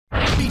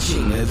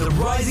Reaching the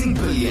rising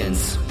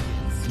billions.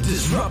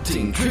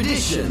 Disrupting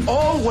tradition.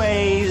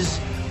 Always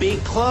be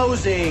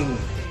closing.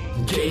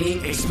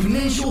 Gaining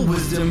exponential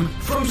wisdom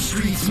from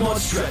street smart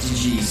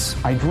strategies.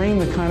 I dream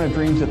the kind of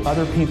dreams that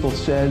other people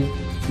said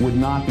would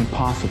not be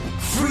possible.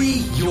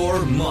 Free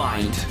your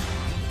mind.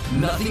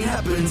 Nothing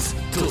happens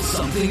till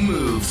something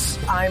moves.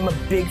 I'm a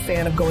big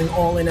fan of going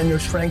all in on your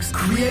strengths.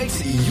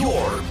 Create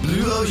your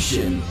blue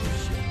ocean.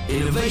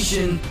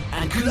 Innovation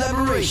and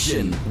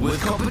collaboration with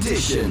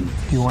competition.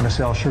 Do you want to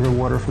sell sugar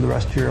water for the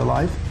rest of your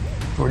life?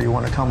 Or do you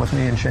want to come with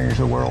me and change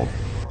the world?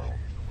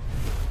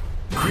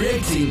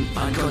 Creating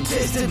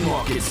uncontested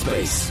market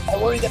space. I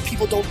worry that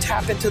people don't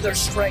tap into their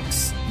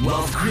strengths.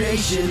 Wealth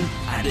creation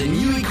and a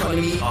new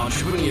economy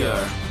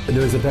entrepreneur.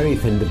 There is a very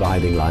thin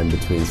dividing line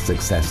between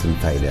success and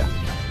failure.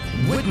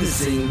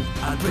 Witnessing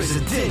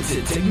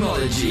unprecedented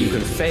technology. You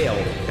can fail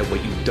at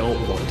what you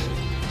don't want.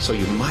 So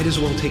you might as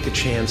well take a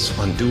chance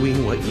on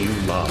doing what you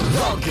love.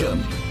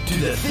 Welcome to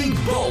the Think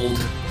Bold,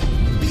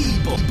 Be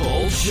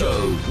Bold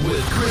Show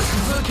with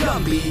Christopher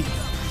Cumby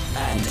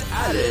and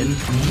Alan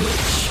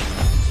Rich.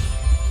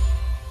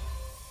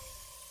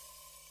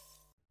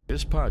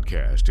 This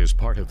podcast is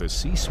part of the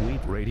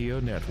C-Suite Radio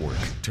Network,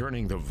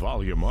 turning the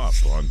volume up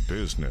on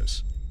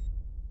business.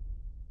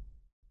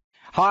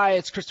 Hi,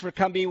 it's Christopher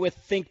Cumby with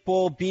Think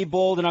Bold, Be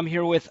Bold, and I'm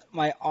here with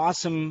my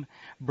awesome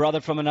brother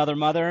from another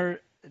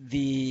mother,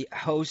 the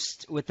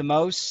host with the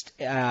most,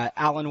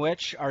 Alan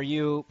Witch. Are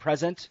you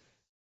present?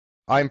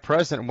 I'm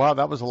present. Wow,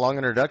 that was a long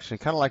introduction.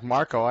 Kind of like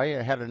Marco. I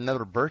had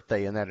another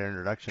birthday in that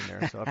introduction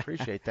there, so I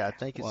appreciate that.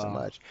 Thank you so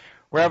much.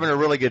 We're having a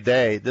really good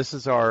day. This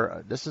is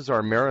our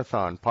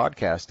marathon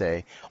podcast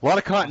day. A lot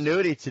of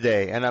continuity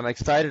today, and I'm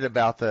excited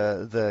about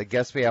the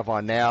guests we have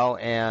on now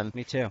and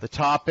Me too. The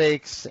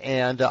topics,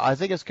 and I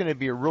think it's going to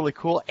be really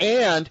cool.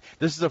 And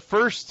this is the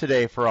first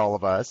today for all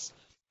of us.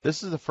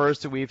 This is the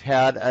first that we've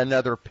had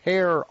another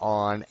pair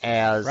on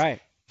as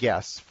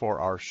guests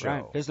for our show.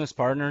 Right, business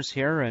partners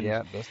here,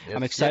 and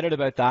I'm excited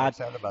about that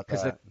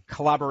because the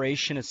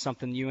collaboration is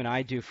something you and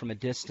I do from a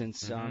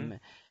distance.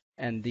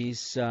 And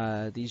these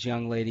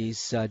young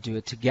ladies do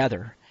it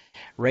together,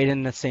 right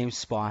in the same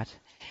spot.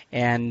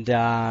 And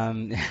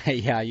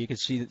you can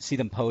see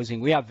them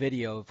posing. We have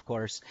video, of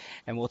course,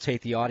 and we'll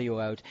take the audio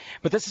out.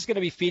 But this is going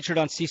to be featured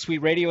on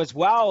C-Suite Radio as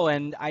well.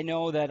 And I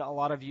know that a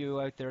lot of you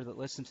out there that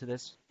listen to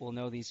this will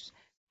know these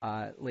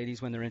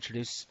ladies when they're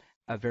introduced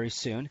very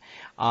soon.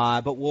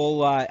 But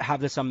we'll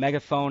have this on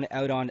Megaphone,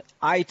 out on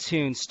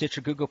iTunes, Stitcher,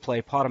 Google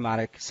Play,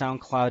 Podomatic,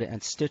 SoundCloud,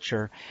 and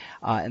Stitcher.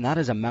 And that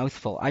is a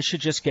mouthful. I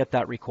should just get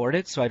that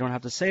recorded so I don't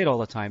have to say it all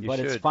the time.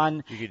 But it's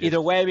fun either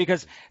way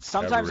because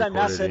sometimes I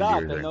mess it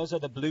up, and those are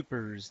the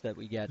bloopers that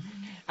we get.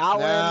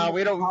 Alan, no,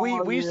 we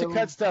don't. We used to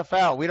cut stuff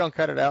out. We don't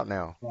cut it out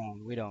now. Yeah,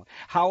 we don't.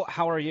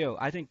 How are you?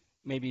 I think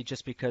maybe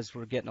just because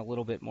we're getting a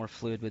little bit more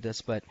fluid with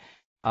this, but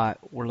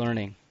we're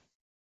learning.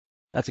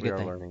 That's a good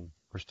thing. Learning.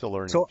 We're still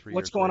learning. So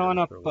what's going on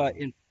up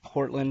in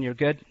Portland? You're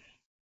good?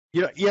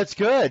 Yeah, it's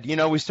good.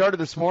 We started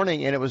this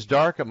morning and it was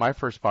dark at my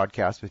first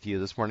podcast with you.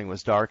 This morning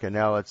was dark, and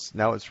now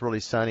it's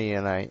really sunny,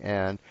 and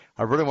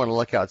I really want to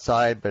look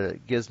outside, but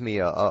it gives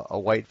me a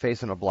white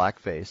face and a black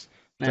face.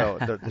 So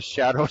the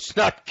shadow's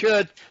not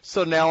good.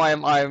 So now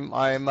I'm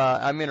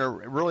in a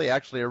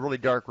really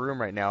dark room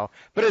right now,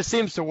 but it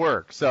seems to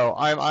work. So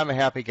I'm a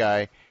happy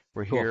guy.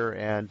 We're here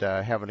and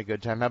having a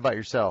good time. How about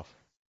yourself?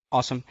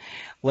 Awesome.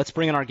 Let's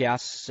bring in our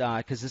guests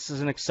because this is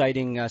an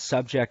exciting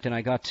subject, and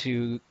I got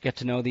to get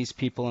to know these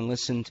people and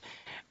listened,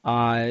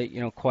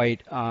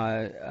 quite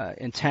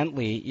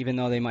intently, even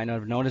though they might not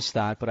have noticed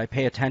that. But I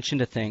pay attention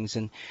to things,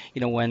 and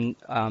when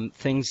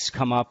things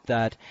come up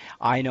that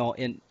I know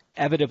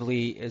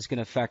inevitably is going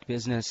to affect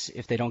business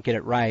if they don't get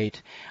it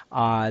right,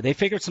 they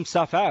figured some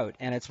stuff out,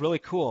 and it's really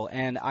cool.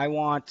 And I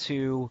want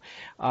to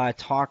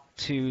talk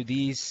to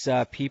these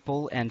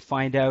people and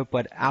find out.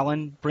 But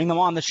Alan, bring them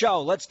on the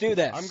show. Let's do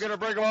this. I'm going to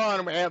bring them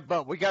on,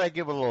 but we got to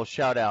give a little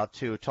shout out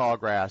to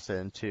Tallgrass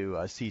and to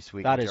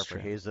C-Suite and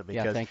Jeffrey Hazlett,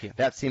 because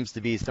that seems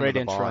to be some of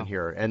the bond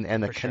here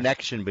and the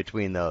connection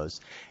between those.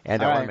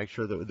 And I want to make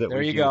sure that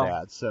we do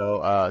that.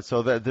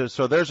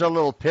 So there's a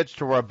little pitch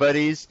to our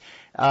buddies.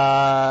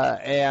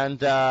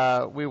 And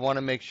we want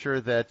to make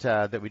sure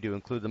that we do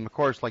include them. Of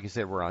course, like you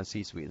said, we're on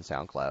C-Suite and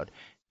SoundCloud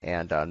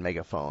and on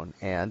Megaphone.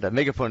 And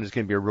Megaphone is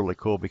going to be really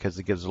cool because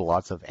it gives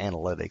lots of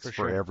analytics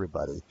for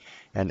everybody,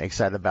 and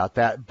excited about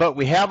that. But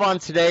we have on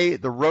today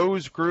the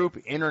Rose Group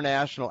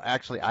International.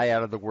 Actually, I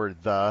added the word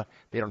the.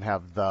 They don't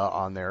have the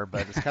on there,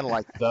 but it's kind of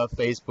like the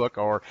Facebook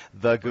or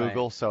the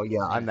Google. Right. So,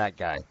 I'm that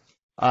guy.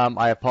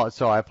 I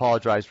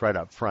apologize right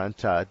up front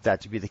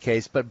that to be the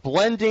case. But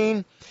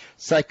blending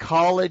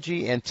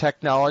psychology and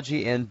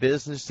technology and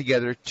business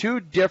together,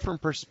 two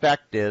different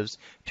perspectives,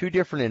 two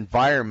different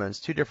environments,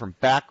 two different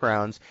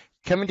backgrounds,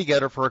 coming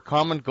together for a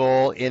common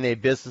goal in a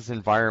business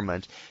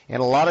environment.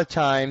 And a lot of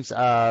times,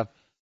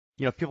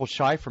 people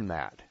shy from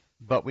that.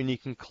 But when you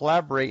can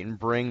collaborate and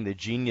bring the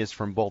genius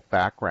from both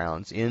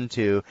backgrounds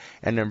into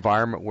an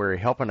environment where you're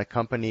helping a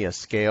company, a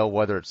scale,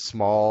 whether it's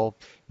small,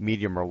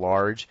 medium, or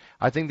large.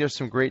 I think there's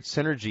some great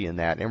synergy in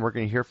that, and we're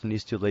going to hear from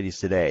these two ladies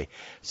today.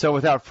 So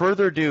without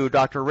further ado,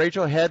 Dr.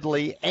 Rachel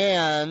Headley,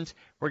 and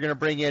we're going to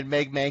bring in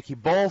Meg Mankey,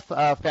 both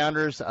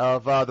founders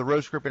of the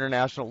Roche Group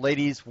International.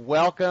 Ladies,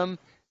 welcome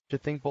to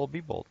Think Bold,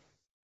 Be Bold.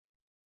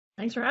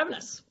 Thanks for having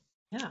us.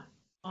 Yeah,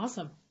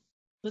 awesome.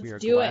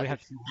 Let's do it.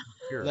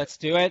 Let's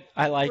do it.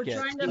 I like it.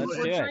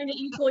 We're trying to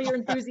equal your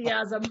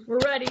enthusiasm. We're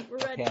ready.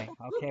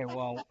 Okay.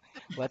 Well,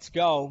 let's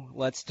go.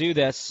 Let's do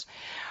this.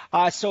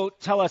 So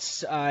tell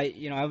us.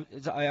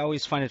 I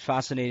always find it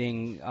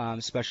fascinating,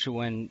 especially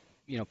when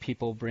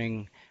people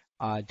bring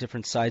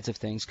different sides of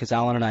things. Because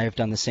Alan and I have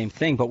done the same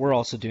thing, but we're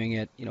also doing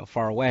it,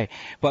 far away.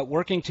 But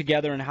working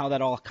together and how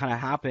that all kind of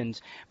happened.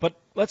 But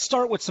let's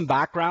start with some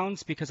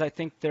backgrounds because I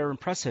think they're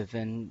impressive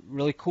and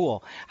really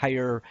cool. How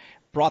you're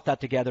brought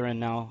that together and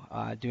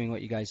now doing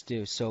what you guys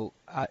do. So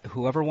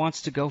whoever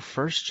wants to go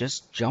first,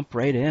 just jump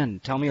right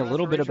in. Tell me a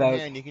little bit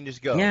about. You can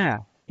just go.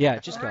 Yeah,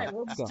 just go. All right,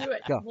 we'll just do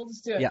it. Go. We'll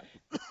just do it. Yeah.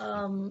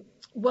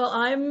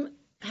 Well,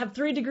 have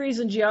 3 degrees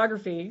in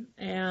geography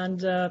and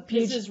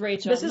This is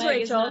Rachel. This is Meg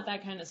Rachel. Is not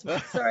that kind of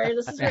smart. Sorry,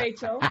 this is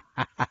Rachel.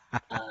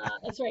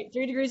 That's right.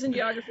 3 degrees in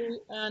geography,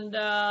 and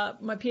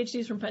my PhD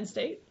is from Penn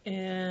State.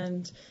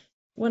 And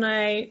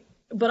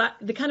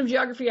the kind of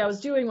geography I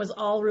was doing was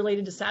all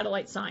related to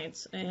satellite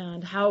science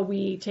and how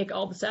we take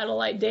all the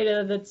satellite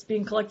data that's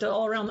being collected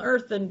all around the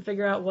Earth and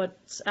figure out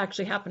what's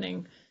actually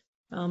happening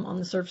on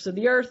the surface of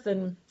the Earth.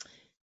 And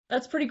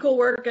that's pretty cool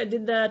work. I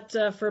did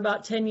that for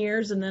about 10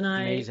 years, and then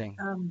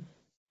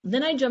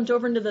I jumped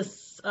over into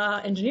this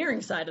engineering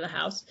side of the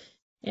house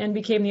and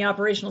became the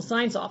operational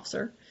science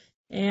officer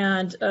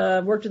and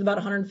worked with about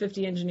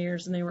 150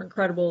 engineers, and they were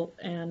incredible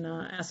and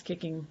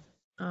ass-kicking.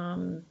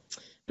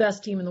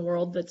 Best team in the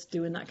world that's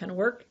doing that kind of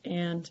work.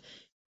 And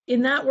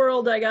in that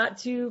world, I got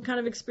to kind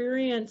of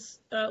experience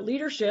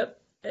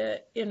leadership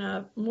in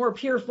a more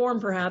pure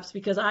form, perhaps,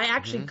 because I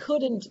actually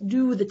couldn't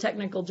do the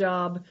technical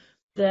job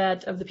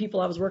of the people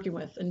I was working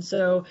with. And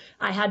so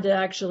I had to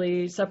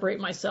actually separate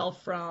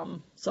myself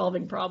from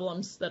solving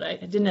problems that I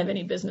didn't have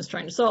any business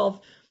trying to solve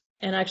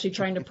and actually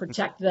trying to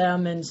protect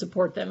them and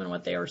support them in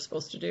what they were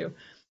supposed to do.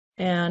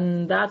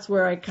 And that's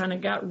where I kind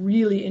of got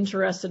really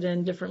interested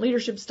in different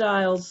leadership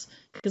styles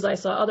because I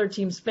saw other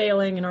teams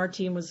failing and our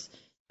team was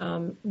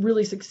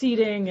really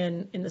succeeding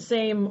and in the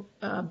same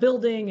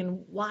building,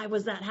 and why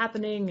was that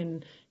happening,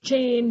 and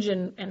change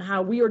and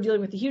how we were dealing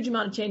with a huge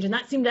amount of change. And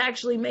that seemed to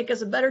actually make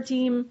us a better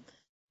team,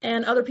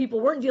 and other people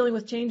weren't dealing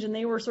with change and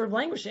they were sort of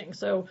languishing.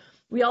 So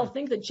we all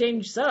think that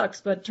change sucks,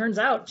 but turns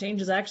out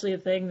change is actually a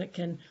thing that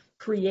can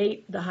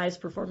create the highest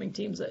performing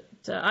teams that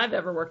I've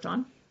ever worked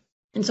on.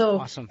 And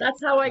so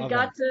That's how I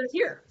got to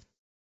here.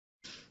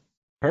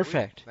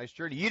 Perfect. Nice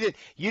journey. You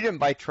didn't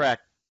by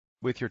track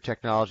with your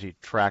technology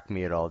track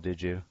me at all,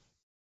 did you?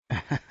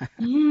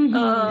 In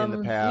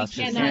the past,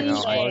 we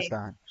cannot say.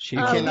 You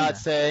cannot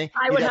say.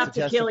 I would have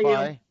to kill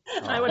you.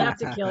 I would have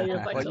to kill you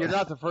if I told you. You're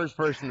not the first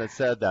person that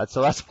said that,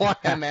 so that's why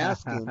I'm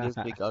asking.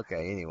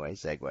 Okay. Anyway,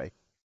 segue.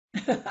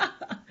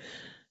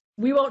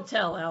 We won't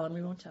tell, Alan.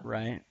 We won't tell.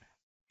 Right.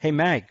 Hey,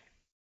 Meg.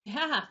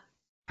 Yeah.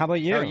 How about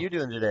you? How are you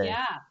doing today?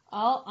 Yeah.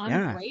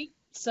 I'm great.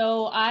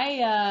 So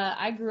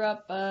I grew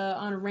up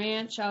on a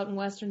ranch out in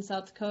western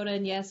South Dakota,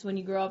 and yes, when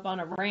you grow up on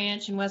a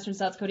ranch in western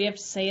South Dakota, you have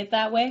to say it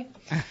that way.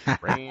 South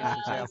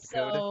Dakota.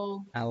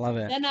 So I love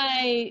it. Then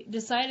I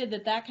decided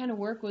that kind of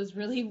work was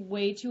really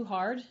way too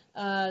hard,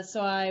 so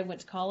I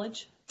went to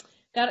college,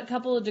 got a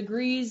couple of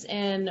degrees,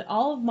 and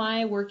all of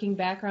my working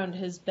background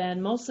has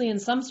been mostly in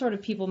some sort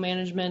of people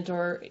management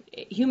or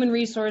human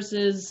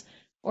resources,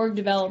 org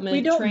development.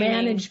 We don't training.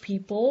 manage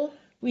people.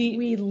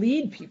 We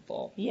lead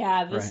people.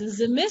 Yeah, this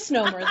is a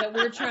misnomer that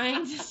we're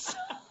trying to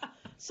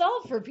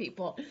solve for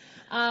people.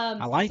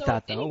 I like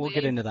that, though. We'll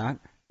get into that.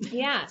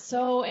 Yeah.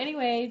 So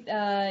anyway,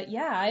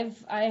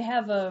 I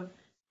have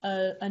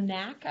a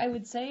knack, I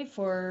would say,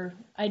 for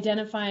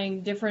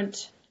identifying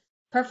different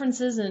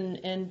preferences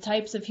and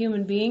types of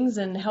human beings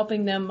and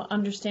helping them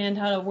understand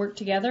how to work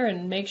together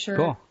and make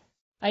sure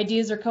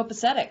ideas are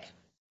copacetic.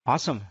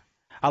 Awesome.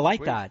 I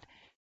like that.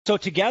 So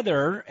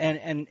together,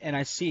 and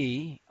I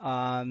see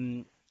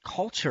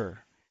culture.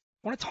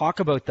 I want to talk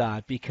about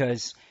that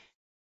because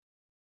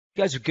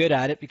you guys are good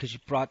at it because you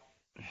brought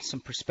some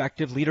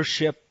perspective,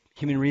 leadership,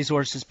 human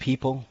resources,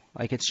 people.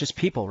 Like it's just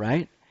people,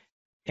 right?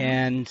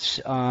 And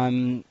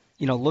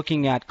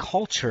looking at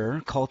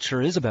culture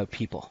is about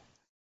people.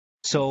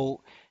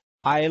 So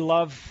I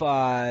love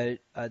the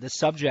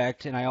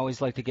subject, and I always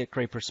like to get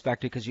great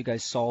perspective because you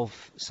guys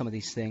solve some of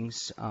these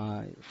things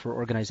for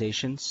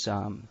organizations.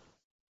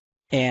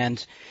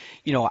 And,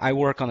 I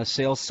work on the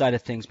sales side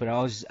of things, but I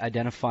always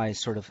identify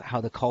sort of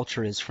how the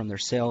culture is from their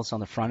sales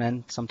on the front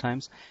end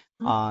sometimes,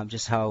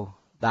 just how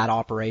that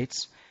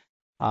operates.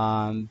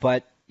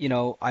 But,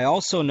 I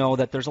also know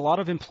that there's a lot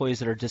of employees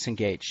that are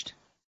disengaged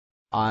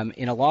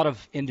in a lot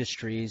of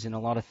industries and a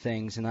lot of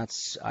things, and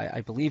that's,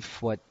 I believe,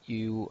 what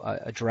you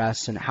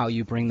address and how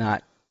you bring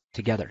that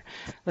together.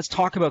 Let's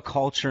talk about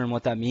culture and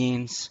what that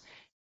means.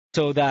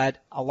 so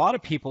that a lot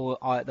of people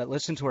that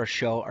listen to our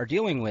show are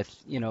dealing with,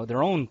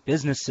 their own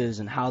businesses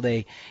and how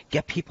they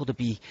get people to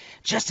be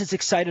just as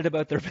excited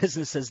about their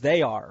business as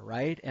they are,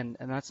 right? And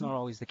that's not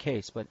always the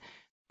case. But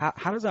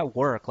how does that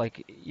work?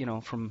 Like,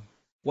 from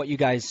what you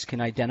guys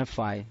can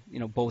identify,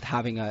 both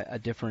having a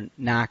different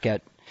knack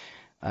at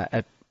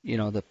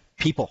the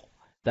people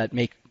that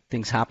make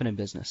things happen in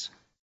business.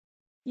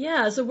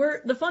 Yeah, so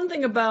the fun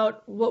thing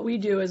about what we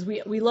do is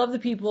we love the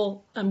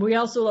people and we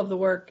also love the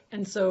work,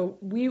 and so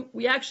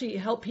we actually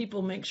help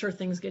people make sure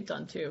things get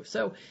done too.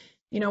 So,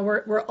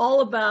 we're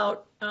all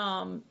about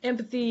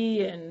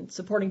empathy and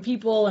supporting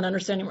people and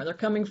understanding where they're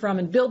coming from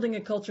and building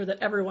a culture that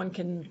everyone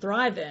can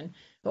thrive in.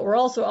 But we're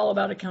also all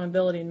about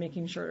accountability and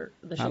making sure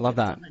the shit I love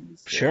gets that. done.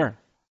 Sure.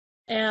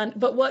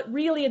 But what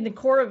really in the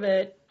core of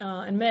it,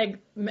 and Meg,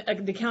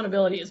 the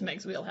accountability is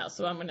Meg's wheelhouse,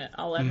 so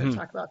I'll let her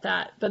talk about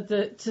that. But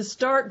to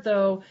start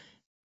though,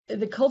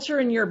 the culture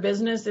in your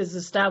business is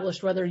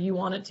established whether you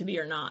want it to be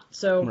or not.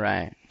 So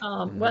right.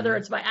 Whether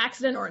it's by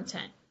accident or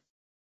intent.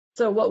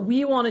 So what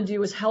we want to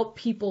do is help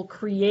people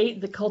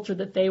create the culture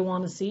that they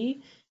want to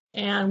see,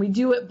 and we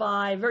do it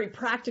by very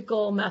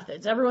practical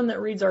methods. Everyone that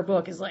reads our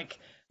book is like,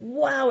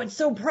 wow, it's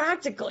so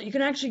practical. You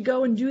can actually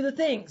go and do the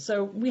thing.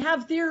 So we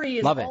have theory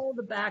is all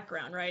the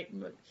background, right?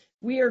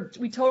 We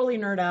totally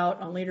nerd out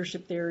on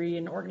leadership theory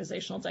and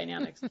organizational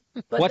dynamics.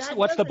 But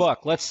what's the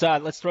book? Let's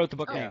throw out the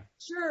book name.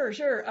 Sure.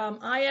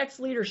 IX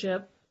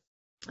Leadership,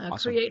 awesome.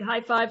 Create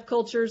high five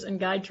cultures and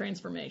guide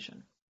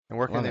transformation. And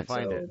where can they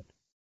find it?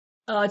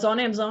 It's on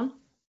Amazon.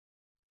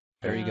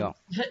 There you go.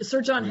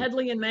 Search on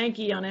Headley and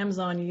Mankey on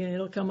Amazon.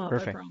 It'll come up.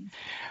 Perfect. I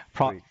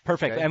promise.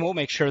 Perfect. Okay. And we'll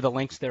make sure the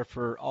link's there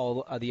for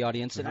all the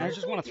audience. And I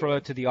just want to throw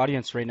out to the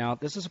audience right now,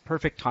 this is a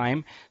perfect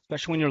time,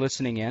 especially when you're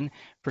listening in,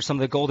 for some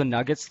of the golden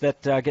nuggets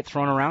that get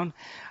thrown around,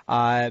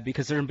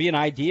 because there can be an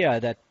idea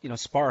that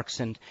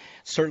sparks, and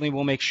certainly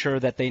we'll make sure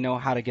that they know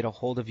how to get a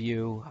hold of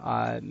you,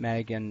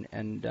 Meg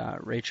and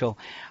Rachel,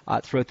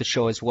 throughout the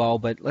show as well.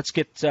 But let's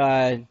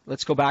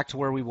go back to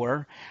where we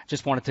were.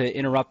 Just wanted to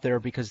interrupt there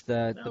because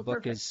the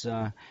book is.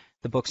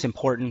 The book's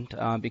important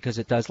because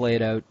it does lay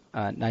it out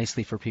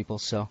nicely for people.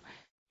 So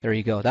there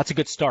you go. That's a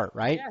good start,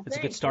 right? Yeah, it's a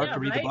good start to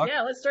read the book.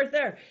 Yeah, let's start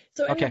there.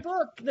 So in the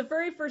book, the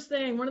very first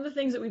thing, one of the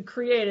things that we've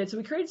created, so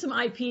we created some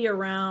IP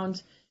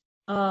around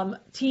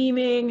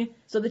teaming.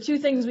 So the two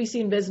things we see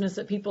in business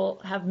that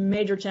people have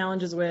major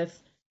challenges with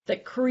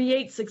that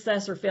create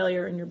success or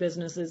failure in your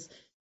business is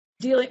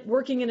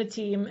working in a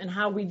team and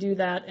how we do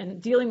that,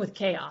 and dealing with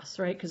chaos,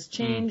 right? Because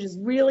change is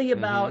really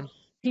about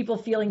people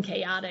feeling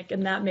chaotic,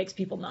 and that makes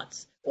people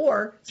nuts.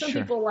 Or some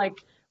people, like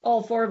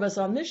all four of us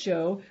on this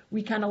show,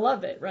 we kind of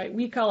love it, right?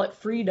 We call it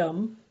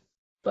freedom,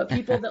 but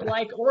people that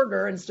like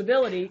order and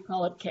stability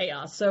call it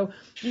chaos. So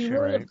we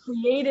really have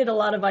created a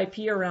lot of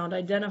IP around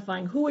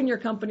identifying who in your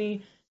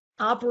company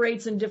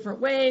operates in different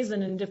ways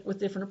and with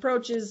different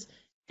approaches.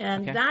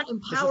 And that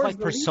empowers. This is like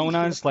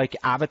personas, like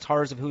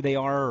avatars of who they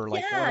are, or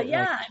like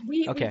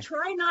we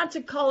try not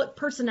to call it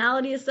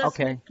personality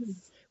assessment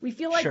because we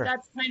feel like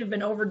that's kind of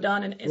been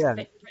overdone and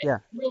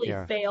really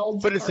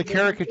failed. But it's the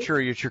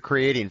caricature you're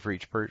creating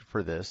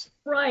for this,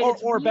 right?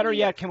 Or better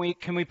yet, can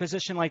we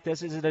position like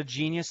this? Is it a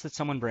genius that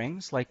someone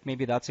brings? Like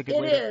maybe that's a good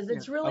way. It is.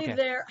 It's really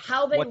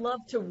how they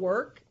love to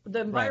work,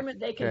 the environment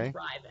they can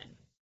thrive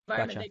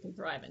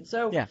in.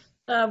 So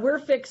we're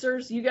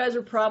fixers. You guys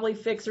are probably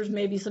fixers.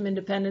 Maybe some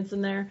independents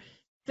in there.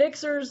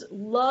 Fixers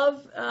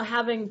love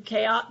having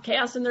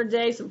chaos in their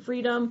day, some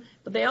freedom,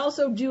 but they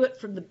also do it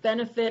for the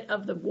benefit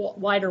of the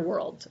wider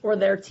world or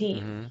their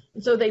team.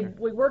 And so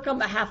we work on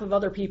behalf of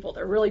other people.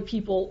 They're really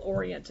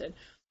people-oriented.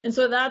 And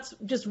so that's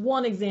just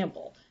one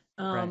example.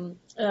 I'll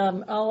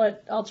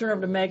turn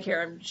over to Meg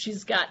here.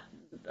 She's got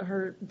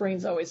her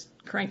brain's always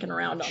cranking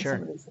around on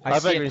some of these. I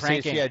thought you were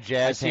saying she had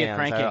jazz hands.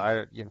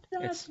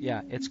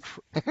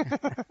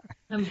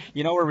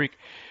 We're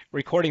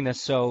recording this,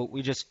 so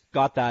we just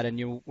got that,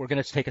 and we're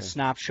going to take a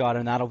snapshot,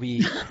 and that'll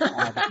be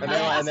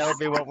and that'll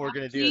be what we're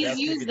going to do. Please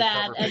use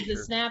that as the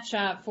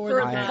snapshot for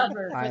the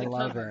cover.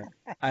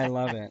 I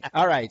love it.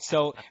 All right,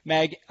 so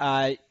Meg,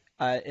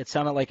 it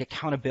sounded like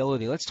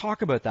accountability. Let's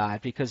talk about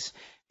that, because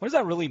what does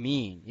that really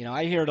mean?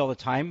 I hear it all the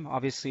time.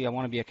 Obviously, I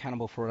want to be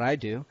accountable for what I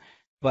do,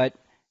 but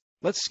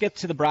let's get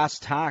to the brass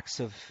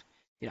tacks of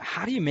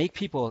how do you make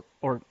people,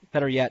 or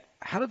better yet,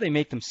 how do they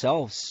make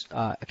themselves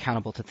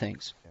accountable to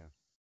things?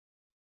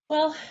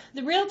 Well,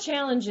 the real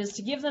challenge is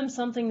to give them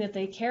something that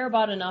they care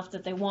about enough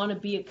that they want to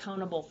be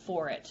accountable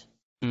for it.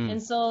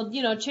 And so,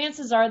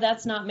 chances are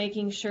that's not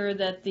making sure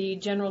that the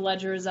general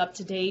ledger is up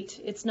to date.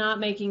 It's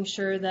not making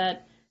sure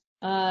that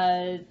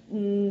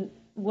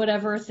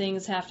whatever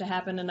things have to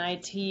happen in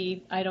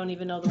IT, I don't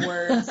even know the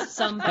words,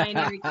 some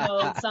binary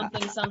code,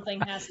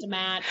 something has to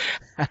match.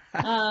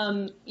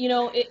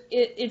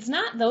 It's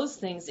not those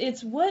things.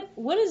 It's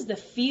what is the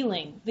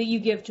feeling that you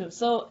give to them.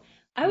 So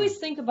I always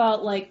think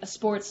about like a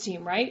sports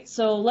team, right?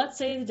 So let's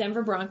say the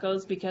Denver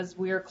Broncos, because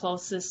we are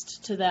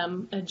closest to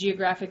them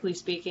geographically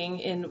speaking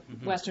in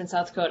Western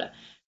South Dakota.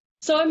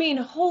 So, I mean,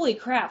 holy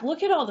crap,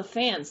 look at all the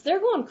fans. They're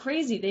going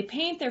crazy. They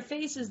paint their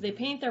faces, they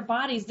paint their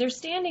bodies. They're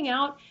standing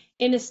out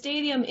in a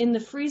stadium in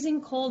the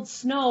freezing cold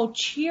snow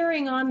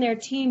cheering on their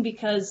team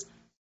because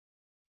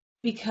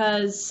they've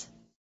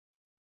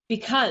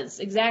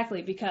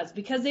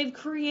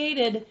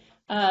created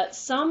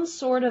some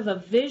sort of a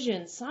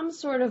vision, some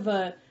sort of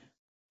a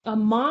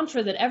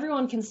mantra that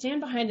everyone can stand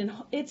behind. And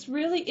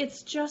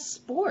it's just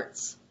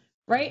sports.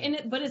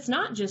 Right? But it's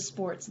not just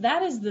sports.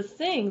 That is the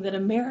thing that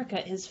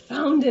America is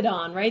founded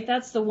on, right?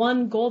 That's the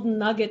one golden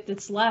nugget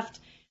that's left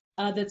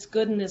that's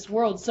good in this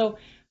world. So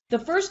the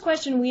first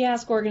question we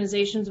ask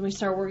organizations when we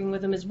start working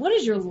with them is, what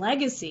is your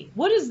legacy?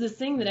 What is the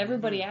thing that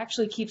everybody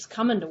actually keeps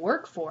coming to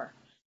work for?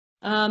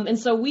 And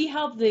so we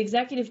help the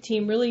executive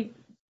team really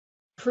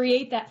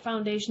create that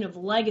foundation of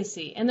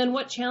legacy. And then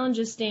what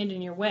challenges stand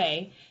in your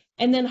way?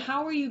 And then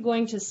how are you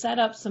going to set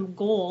up some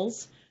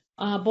goals,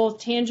 both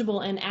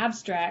tangible and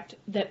abstract,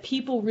 that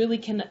people really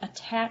can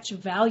attach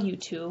value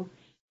to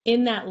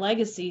in that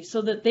legacy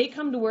so that they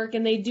come to work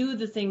and they do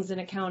the things in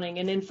accounting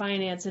and in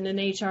finance and in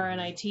HR and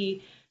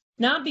IT,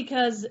 not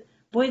because,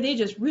 boy, they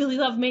just really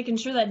love making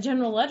sure that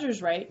general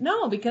ledger's right.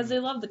 No, because they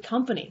love the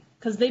company,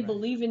 because they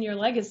believe in your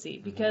legacy,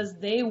 because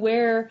they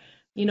wear,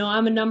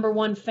 I'm a number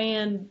one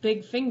fan,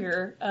 big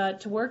finger,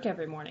 to work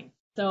every morning.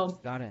 So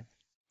got it.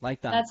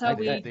 Like that. That's how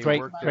great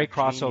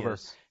crossover.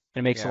 Genius.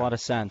 It makes a lot of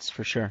sense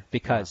for sure,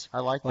 because I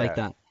like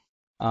that.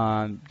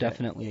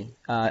 Definitely.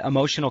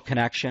 Emotional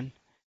connection,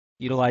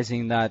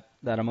 utilizing that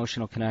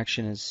emotional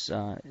connection is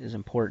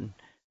important.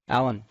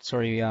 Alan,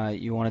 sorry,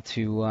 you wanted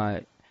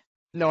to.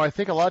 No, I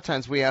think a lot of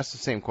times we ask the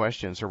same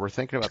questions, or we're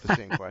thinking about the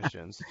same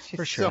questions.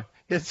 For sure. So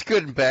it's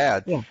good and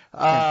bad. Yeah.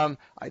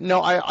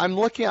 I'm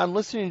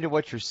listening to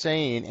what you're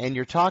saying, and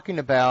you're talking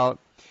about,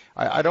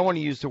 I don't want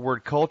to use the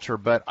word culture,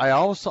 but I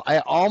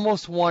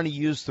almost want to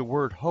use the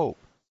word hope.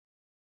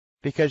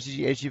 Because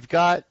as you've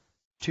got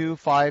 2,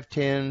 5,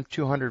 10,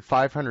 200,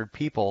 500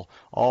 people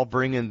all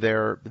bringing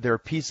their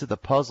piece of the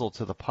puzzle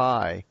to the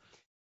pie,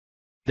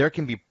 there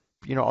can be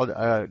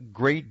a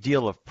great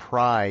deal of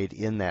pride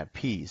in that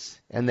piece,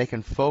 and they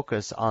can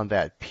focus on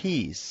that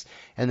piece,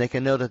 and they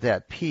can know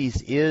that piece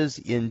is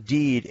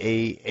indeed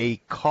a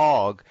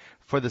cog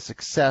for the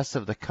success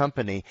of the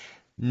company,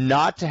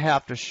 not to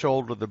have to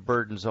shoulder the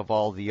burdens of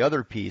all the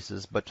other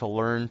pieces, but to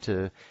learn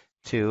to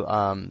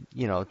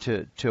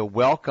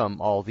welcome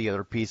all the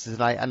other pieces.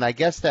 And I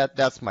guess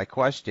that's my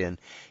question,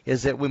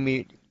 is that when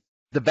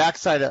the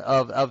backside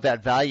of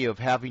that value of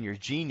having your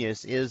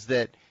genius is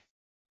that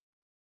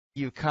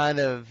you kind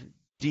of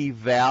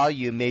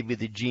devalue maybe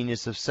the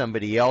genius of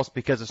somebody else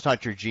because it's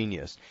not your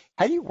genius.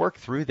 How do you work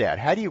through that?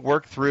 How do you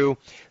work through,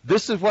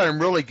 this is what I'm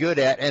really good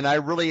at, and I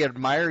really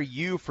admire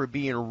you for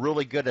being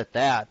really good at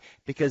that,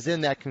 because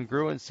in that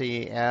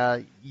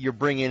congruency, you're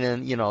bringing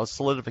in,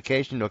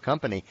 solidification to a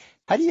company.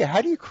 How do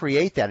you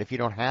create that if you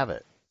don't have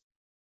it?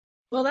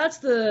 Well,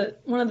 that's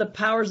one of the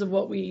powers of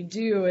what we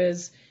do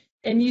is,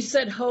 and you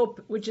said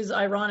hope, which is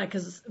ironic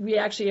because we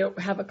actually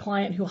have a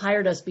client who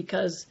hired us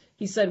because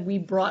he said we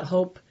brought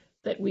hope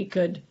that we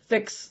could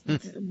fix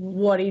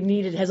what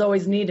he has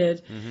always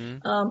needed.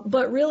 Mm-hmm.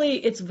 But really,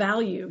 it's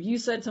value. You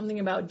said something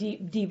about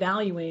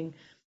devaluing,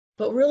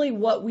 but really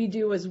what we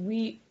do is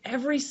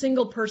every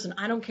single person,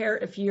 I don't care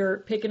if you're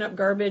picking up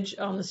garbage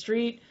on the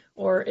street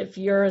or if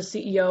you're a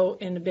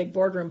CEO in a big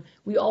boardroom,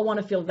 we all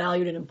want to feel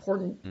valued and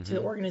important to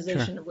the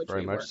organization of which we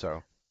work. Very much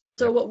so.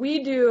 So what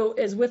we do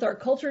is with our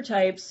culture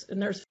types,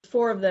 and there's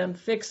 4 of them,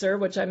 fixer,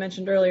 which I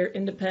mentioned earlier,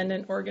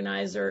 independent,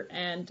 organizer,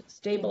 and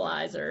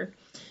stabilizer.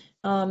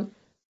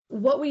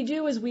 What we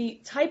do is we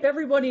type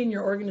everybody in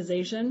your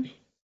organization,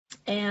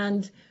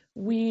 and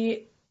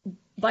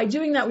by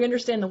doing that, we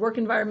understand the work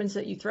environments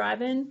that you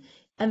thrive in,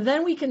 and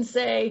then we can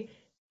say,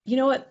 you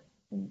know what,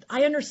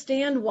 I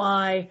understand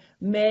why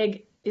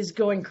Meg is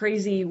going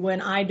crazy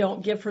when I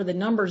don't give her the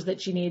numbers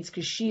that she needs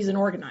because she's an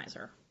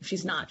organizer.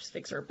 She's not, she's a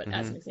fixer, but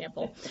as an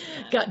example,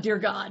 dear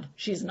God,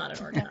 she's not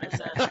an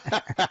organizer.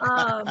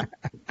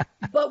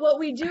 But what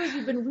we do is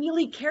we've been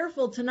really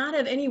careful to not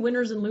have any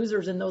winners and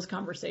losers in those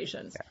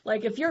conversations. Yeah.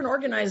 Like if you're an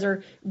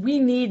organizer, we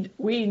need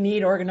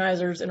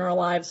organizers in our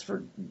lives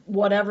for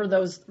whatever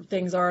those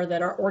things are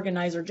that are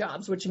organizer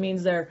jobs, which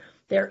means they're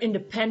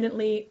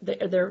independently,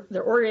 they're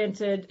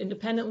oriented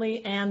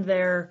independently, and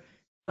they're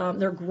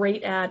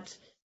great at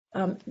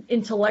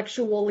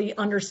intellectually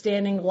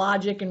understanding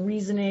logic and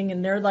reasoning,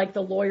 and they're like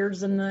the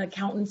lawyers and the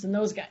accountants and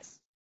those guys.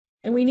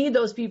 And we need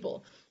those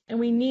people, and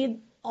we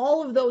need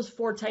all of those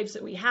 4 types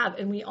that we have.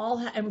 And we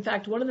all in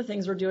fact, one of the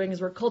things we're doing is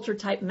we're culture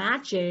type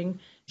matching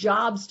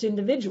jobs to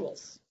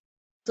individuals.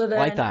 So then,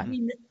 like that.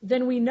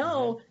 Then we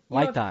know,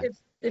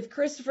 if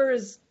Christopher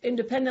is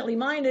independently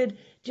minded,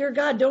 dear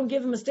God, don't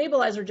give him a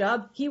stabilizer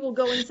job. He will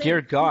go insane.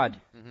 Dear God,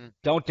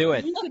 don't do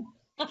it.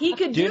 He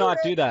could do not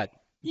do that.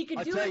 He could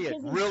I'll do tell it. You,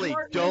 really,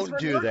 don't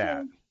do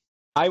that.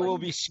 I will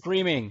be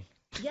screaming.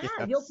 Yeah,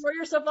 you'll throw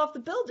yourself off the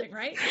building,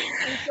 right?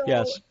 And so,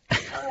 yes.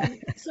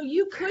 So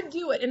you could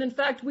do it, and in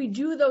fact, we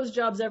do those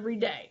jobs every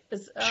day.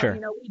 Sure.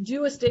 We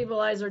do a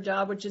stabilizer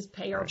job, which is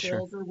pay our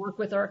bills or work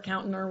with our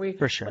accountant, or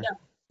for sure. Whatever.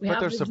 But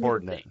they're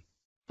subordinate.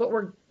 But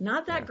we're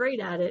not that great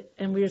at it,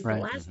 and it's the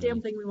last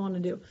damn thing we want to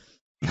do.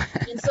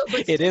 And so,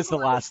 it is the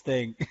last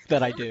thing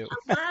that I do.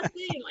 Last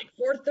thing, like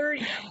 4:30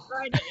 on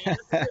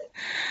Friday.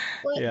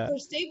 But for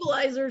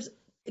stabilizers,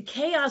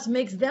 chaos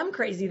makes them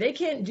crazy. They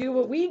can't do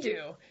what we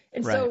do.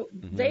 And so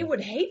they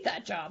would hate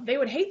that job. They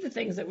would hate the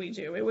things that we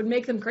do. It would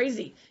make them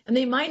crazy. And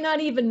they might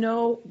not even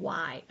know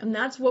why. And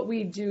that's what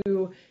we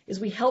do, is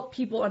we help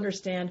people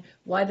understand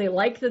why they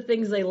like the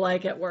things they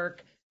like at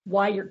work,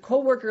 why your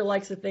coworker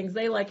likes the things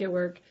they like at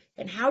work,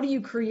 and how do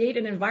you create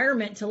an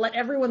environment to let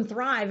everyone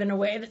thrive in a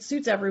way that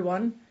suits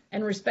everyone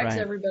and respects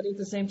everybody at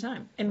the same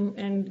time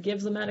and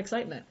gives them that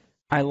excitement.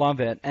 I love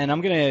it, and I'm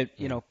gonna,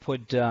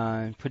 put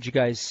you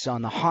guys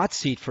on the hot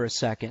seat for a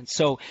second.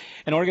 So,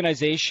 an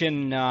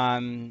organization,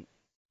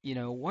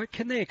 what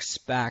can they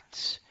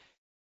expect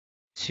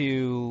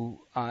to?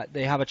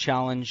 They have a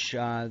challenge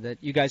that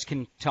you guys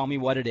can tell me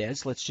what it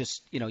is. Let's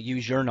just,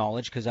 use your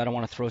knowledge, because I don't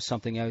want to throw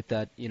something out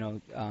that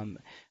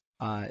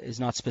is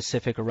not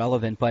specific or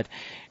relevant, but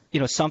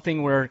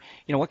something where,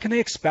 what can they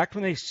expect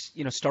when they,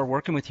 start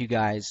working with you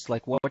guys?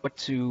 Like what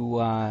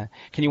to,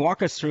 can you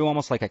walk us through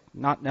almost like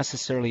not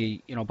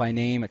necessarily, by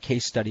name, a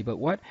case study, but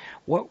what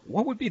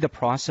would be the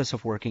process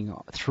of working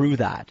through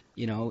that,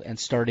 and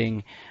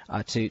starting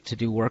to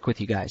do work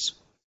with you guys?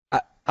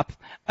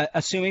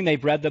 Assuming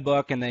they've read the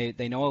book and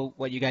they know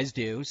what you guys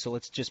do, so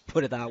let's just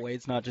put it that way.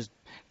 It's not just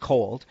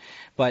cold,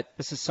 but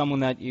this is someone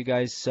that you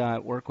guys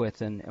work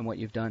with and what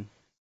you've done.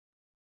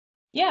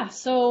 Yeah,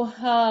 so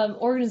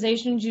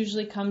organizations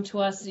usually come to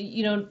us,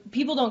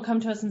 people don't come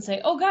to us and say,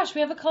 oh gosh,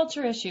 we have a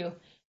culture issue.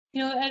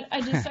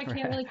 I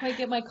can't really quite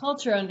get my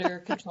culture under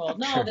control.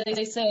 No,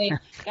 they say,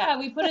 yeah,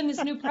 we put in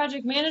this new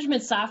project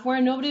management software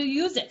and nobody will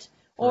use it.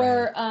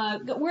 Or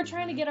we're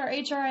trying to get our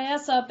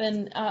HRIS up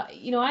and,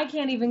 I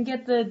can't even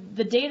get the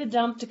data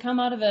dump to come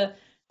out of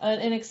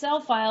an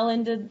Excel file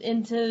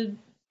into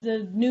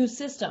the new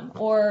system.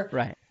 Or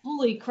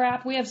holy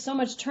crap, we have so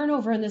much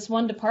turnover in this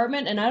one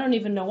department, and I don't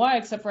even know why,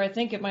 except for I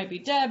think it might be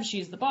Deb.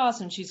 She's the boss,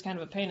 and she's kind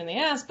of a pain in the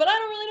ass, but I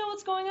don't really know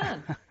what's going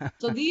on.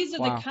 So these are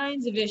the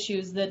kinds of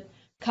issues that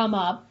come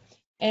up.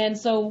 And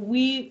so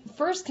we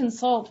first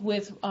consult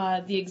with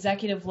the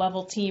executive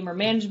level team or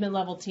management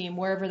level team,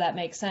 wherever that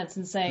makes sense,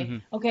 and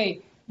say,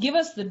 okay, give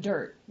us the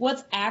dirt.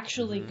 What's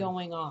actually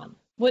going on?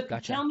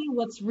 Tell me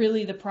what's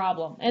really the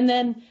problem. And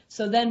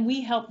then we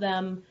help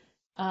them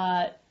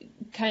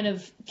kind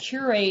of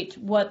curate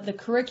what the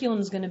curriculum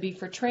is going to be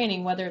for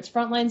training, whether it's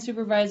frontline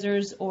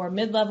supervisors or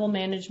mid-level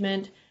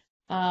management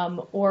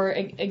or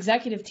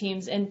executive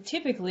teams. And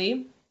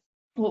typically,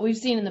 what we've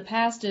seen in the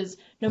past is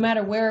no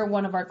matter where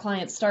one of our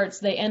clients starts,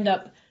 they end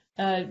up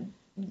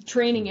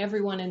training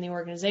everyone in the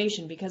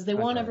organization because they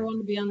want everyone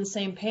to be on the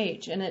same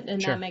page, and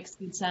that makes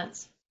good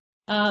sense.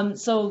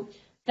 So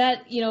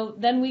that,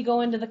 then we go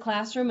into the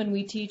classroom and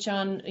we teach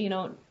on,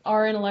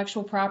 our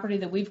intellectual property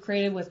that we've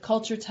created with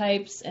culture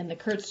types and the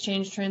Kurtz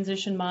change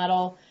transition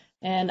model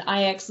and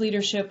IX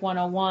Leadership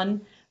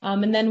 101.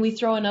 And then we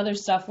throw in other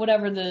stuff,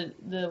 whatever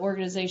the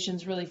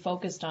organization's really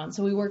focused on.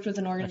 So we worked with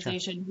an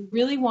organization who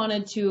really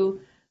wanted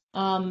to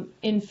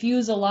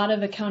infuse a lot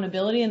of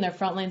accountability in their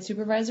frontline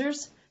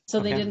supervisors.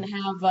 So they didn't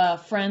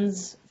have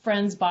friends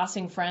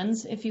bossing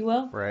friends, if you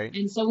will. Right.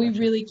 And so we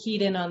really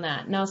keyed in on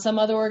that. Now, some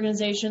other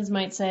organizations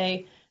might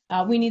say,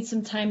 we need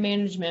some time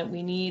management.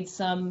 We need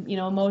some,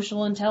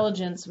 emotional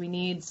intelligence. We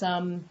need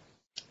some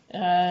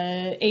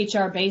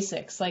HR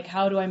basics, like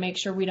how do I make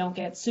sure we don't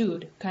get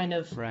sued kind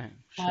of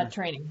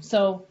training.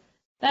 So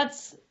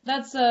that's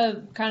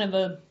a kind of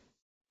a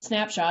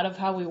snapshot of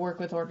how we work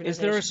with organizations.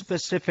 Is there a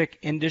specific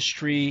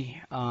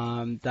industry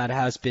that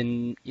has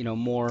been,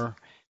 more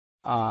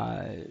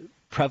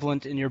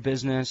prevalent in your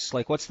business?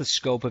 Like, what's the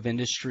scope of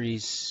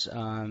industries?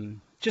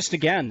 Just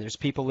again, there's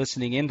people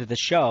listening into the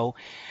show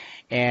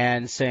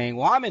and saying,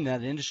 well, I'm in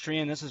that industry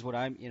and this is what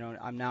I'm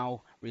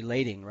now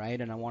relating,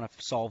 right? And I want to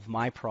solve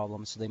my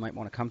problem, so they might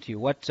want to come to you.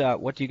 What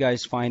do you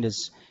guys find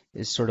is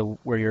sort of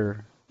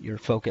where you're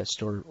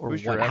focused or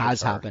what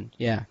has happened?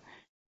 Yeah.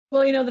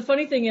 Well, the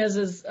funny thing is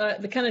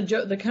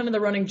the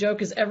running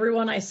joke is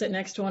everyone I sit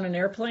next to on an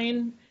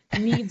airplane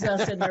needs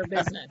us in their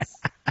business.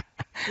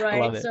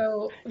 Right.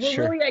 So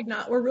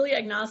we're really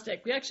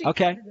agnostic. We actually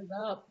counted it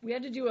up. We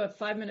had to do a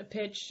 5-minute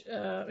pitch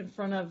in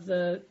front of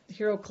the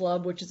Hero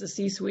Club, which is a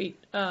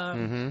C-suite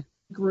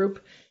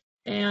group.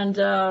 And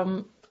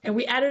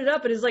we added it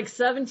up. It is like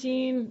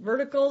 17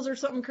 verticals or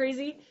something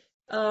crazy.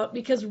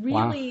 Because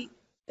really,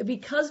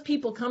 because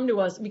people come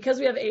to us, because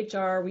we have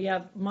HR, we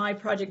have my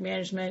project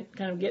management,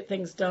 kind of get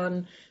things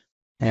done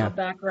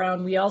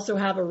background. We also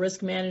have a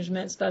risk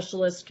management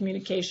specialist,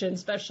 communication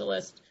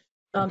specialist,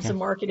 some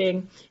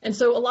marketing. And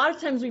so a lot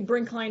of times we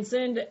bring clients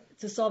in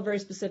to solve very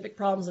specific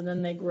problems, and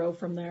then they grow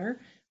from there.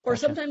 Or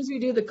sometimes we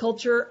do the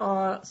culture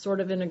sort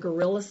of in a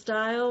guerrilla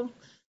style.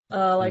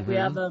 We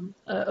have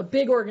a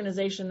big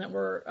organization that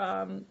we're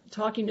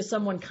talking to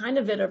someone kind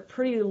of at a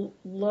pretty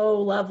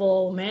low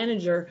level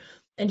manager,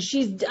 and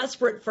she's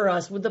desperate for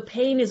us. The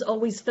pain is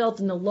always felt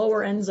in the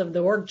lower ends of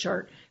the org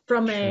chart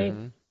from a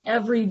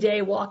every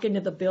day walk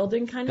into the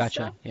building kind of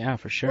stuff. Yeah,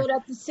 for sure. But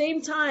at the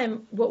same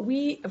time, what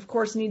we, of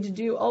course, need to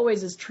do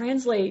always is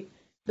translate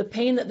the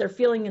pain that they're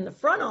feeling in the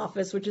front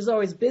office, which is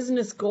always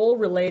business goal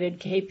related,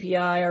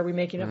 KPI, are we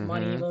making enough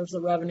money, where's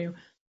the revenue,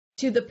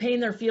 to the pain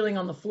they're feeling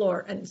on the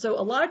floor. And so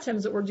a lot of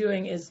times what we're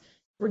doing is,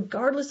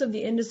 regardless of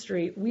the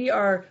industry, we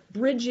are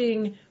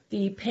bridging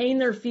the pain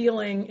they're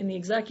feeling in the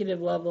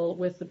executive level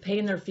with the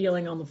pain they're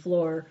feeling on the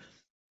floor.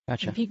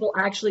 Gotcha. People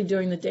actually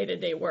doing the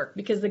day-to-day work,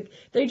 because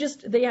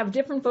they have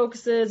different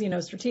focuses,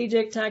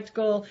 strategic,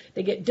 tactical.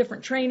 They get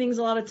different trainings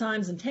a lot of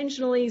times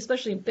intentionally,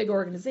 especially in big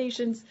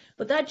organizations.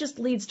 But that just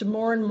leads to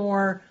more and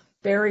more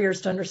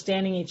barriers to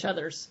understanding each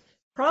other's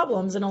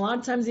problems. And a lot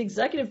of times the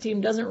executive team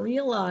doesn't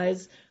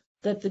realize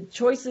that the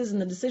choices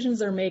and the decisions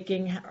they're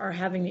making are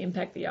having the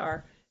impact they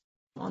are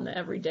on the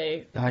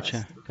everyday.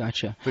 Gotcha. But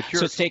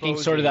so it's taking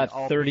sort of that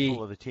 30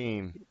 of the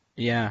team.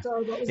 Yeah,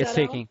 Sorry, what was it's that,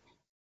 taking.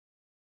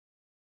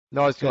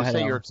 No, I was going to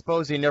say you're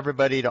exposing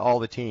everybody to all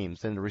the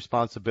teams and the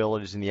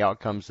responsibilities and the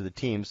outcomes of the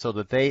team so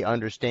that they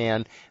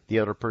understand the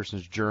other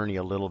person's journey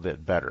a little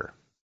bit better.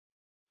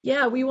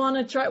 Yeah, we want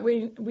to try.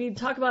 We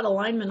talk about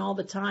alignment all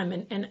the time,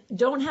 and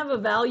don't have a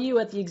value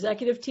at the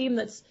executive team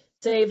that's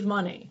save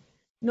money.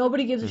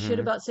 Nobody gives a shit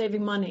about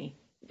saving money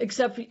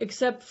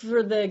except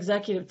for the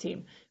executive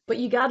team. But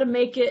you got to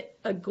make it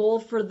a goal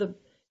for the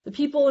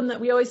people in that.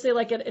 We always say,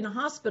 like in a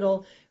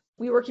hospital,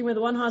 we working with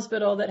one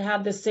hospital that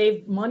had this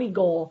save money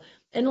goal.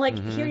 And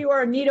here you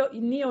are, a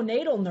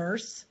neonatal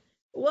nurse.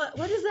 What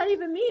does that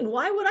even mean?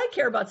 Why would I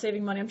care about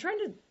saving money? I'm trying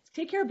to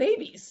take care of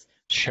babies.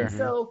 Sure. And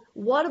so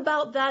what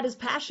about that is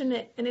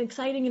passionate and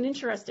exciting and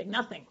interesting?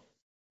 Nothing.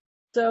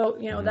 So,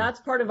 that's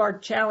part of our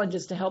challenge,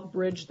 is to help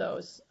bridge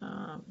those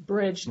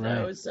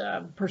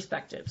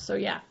perspectives. So,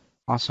 yeah.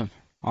 Awesome.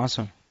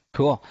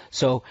 Cool.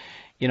 So,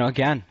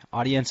 again,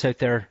 audience out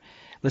there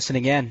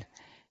listening in,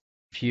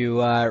 if you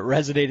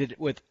resonated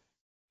with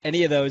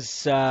any of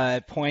those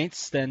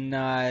points, then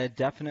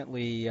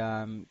definitely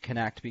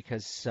connect,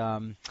 because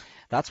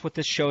that's what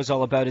this show is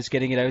all about, is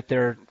getting it out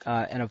there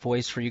and a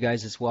voice for you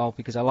guys as well,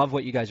 because I love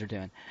what you guys are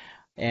doing.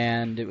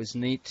 And it was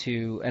neat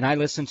and I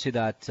listened to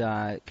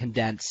that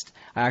condensed.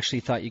 I actually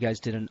thought you guys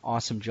did an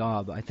awesome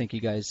job. I think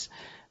you guys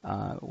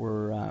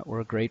were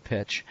a great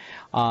pitch.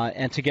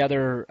 And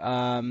together,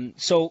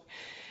 so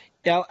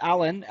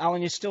Alan,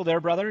 you still there,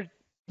 brother?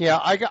 Yeah,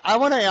 I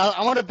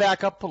want to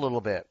back up a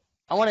little bit.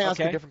 I want to ask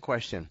a different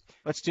question.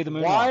 Let's do the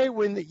moonwalk. Why,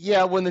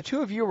 when the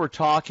two of you were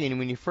talking,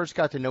 when you first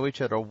got to know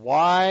each other,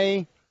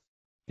 why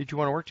did you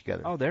want to work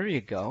together? Oh, there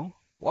you go.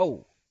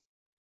 Whoa.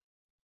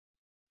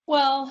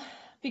 Well,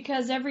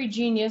 because every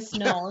genius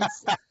knows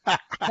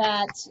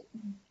that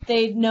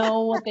they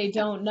know what they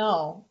don't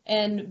know.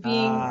 And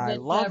being that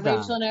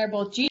Rachel and I are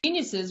both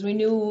geniuses,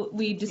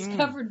 we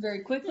discovered very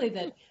quickly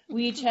that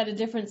we each had a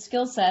different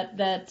skill set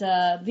that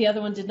the other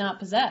one did not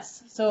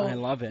possess. So I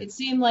love it. It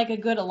seemed like a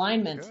good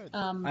alignment.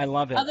 I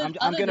love it.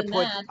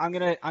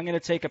 I'm gonna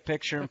take a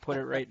picture and put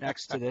it right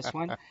next to this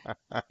one,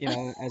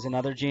 as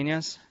another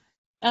genius.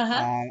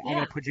 I'm going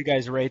to put you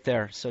guys right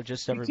there, so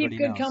just everybody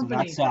knows. So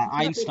that's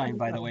Einstein,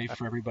 by the way,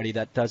 for everybody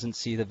that doesn't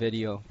see the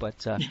video,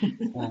 but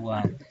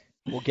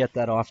we'll get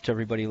that off to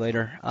everybody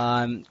later.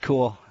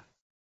 Cool.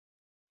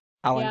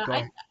 Alan, go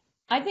ahead.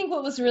 I think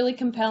what was really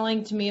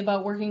compelling to me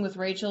about working with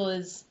Rachel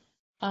is,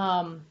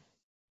 I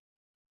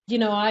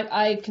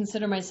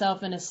consider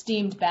myself an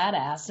esteemed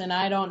badass, and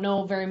I don't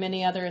know very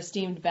many other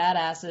esteemed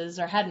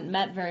badasses, or hadn't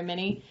met very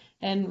many,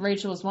 and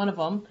Rachel was one of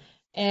them.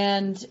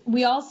 And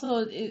we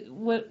also,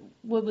 what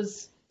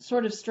was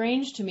sort of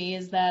strange to me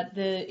is that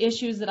the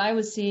issues that I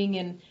was seeing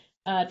in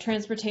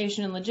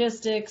transportation and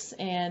logistics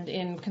and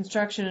in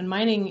construction and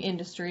mining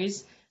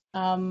industries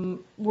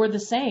were the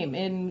same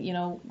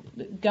in,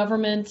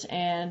 government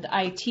and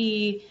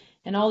IT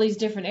and all these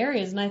different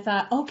areas. And I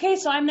thought, okay,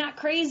 so I'm not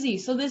crazy.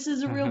 So this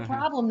is a real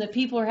problem that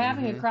people are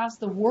having across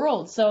the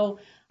world. So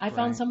I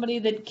found somebody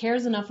that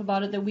cares enough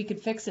about it that we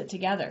could fix it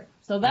together.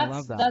 So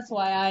that's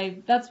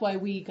why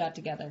we got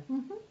together.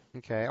 Mm-hmm.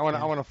 Okay, I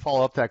want to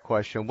follow up that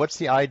question. What's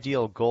the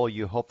ideal goal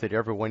you hope that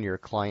every one of your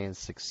clients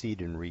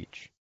succeed and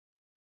reach?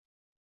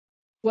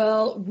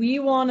 Well, we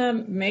want to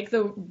make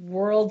the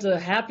world a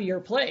happier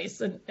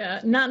place, and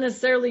not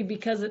necessarily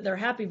because they're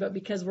happy, but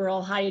because we're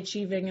all high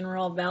achieving and we're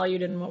all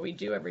valued in what we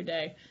do every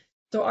day.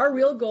 So our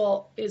real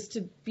goal is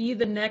to be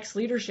the next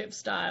leadership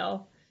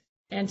style,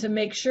 and to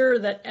make sure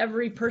that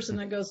every person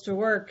that goes to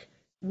work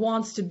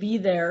wants to be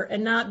there,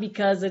 and not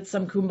because it's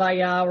some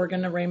kumbaya, we're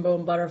going to rainbow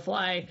and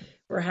butterfly,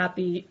 we're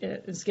happy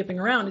and skipping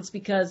around. It's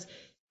because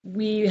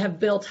we have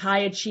built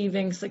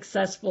high-achieving,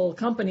 successful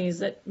companies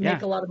that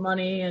make a lot of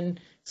money and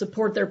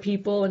support their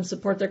people and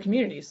support their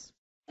communities.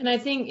 And I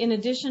think in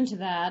addition to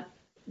that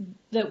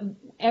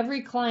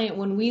every client,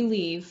 when we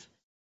leave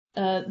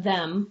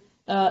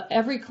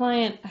every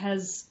client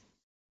has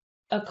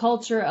a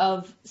culture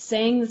of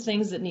saying the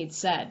things that need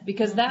said,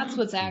 because that's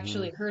what's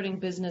actually hurting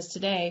business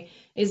today,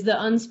 is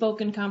the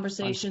unspoken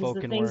conversations,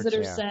 the things that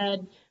are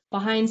said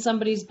behind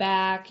somebody's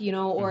back, you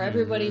know, or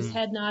everybody's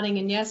head nodding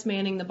and yes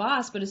manning the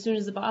boss, but as soon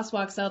as the boss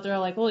walks out, they're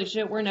all like, holy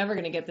shit, we're never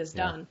going to get this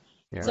done.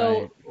 Yeah,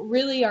 so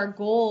really our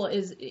goal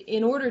is,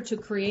 in order to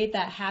create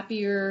that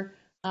happier,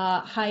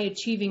 high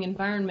achieving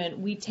environment,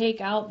 we take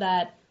out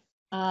that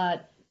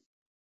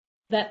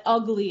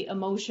ugly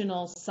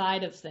emotional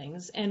side of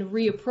things and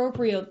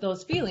reappropriate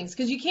those feelings,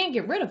 because you can't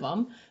get rid of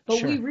them,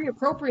 but we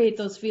reappropriate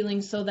those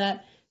feelings so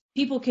that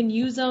people can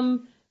use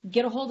them,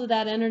 get a hold of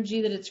that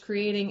energy that it's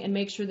creating, and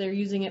make sure they're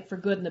using it for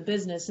good in the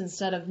business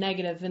instead of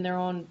negative in their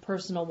own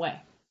personal way.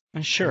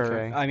 Sure.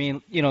 Okay. I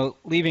mean, you know,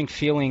 leaving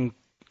feeling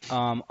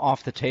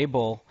off the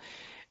table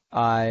in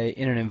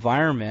an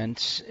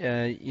environment,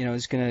 you know,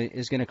 is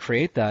gonna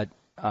create that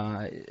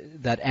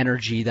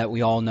energy that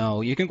we all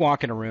know. You can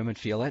walk in a room and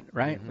feel it,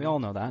 right? We all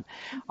know that.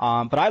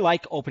 But I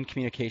like open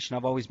communication.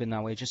 I've always been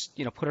that way. Just,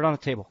 you know, put it on the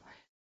table.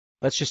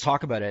 Let's just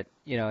talk about it.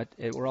 You know,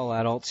 we're all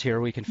adults here.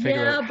 We can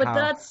figure out how. Yeah, but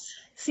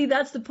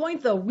that's the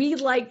point, though. We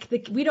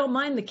don't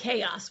mind the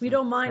chaos. We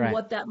don't mind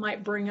what that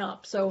might bring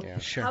up. So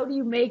how do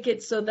you make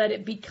it so that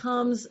it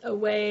becomes a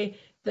way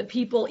that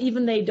people,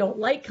 even they don't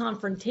like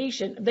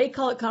confrontation, they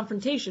call it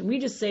confrontation. We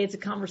just say it's a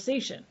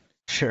conversation.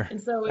 Sure. And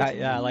so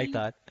I like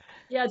that.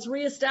 Yeah, it's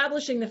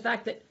reestablishing the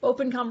fact that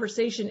open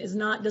conversation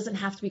doesn't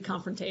have to be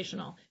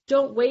confrontational.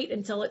 Don't wait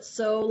until it's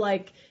so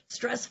like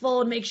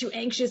stressful and makes you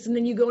anxious, and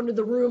then you go into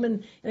the room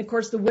and of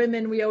course the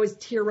women, we always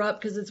tear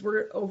up because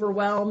we're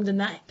overwhelmed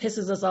and that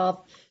pisses us off.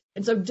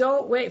 And so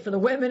don't wait for the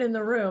women in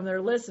the room,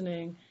 they're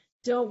listening.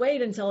 Don't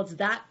wait until it's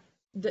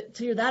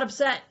till you're that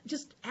upset.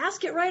 Just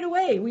ask it right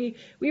away. We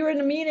were in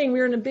a meeting, we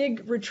were in a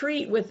big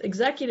retreat with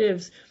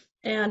executives,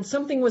 and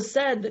something was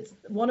said that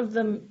one of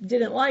them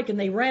didn't like, and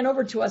they ran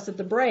over to us at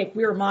the break.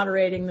 We were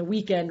moderating the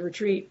weekend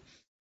retreat,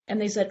 and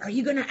they said, "Are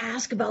you going to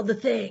ask about the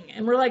thing?"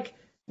 And we're like,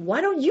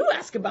 "Why don't you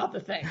ask about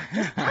the thing?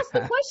 Just ask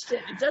the question.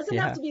 It doesn't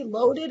have to be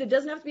loaded. It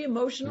doesn't have to be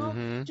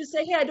emotional. Just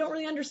say, hey, I don't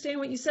really understand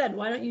what you said.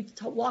 Why don't you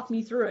walk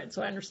me through it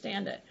so I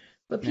understand it?"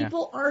 But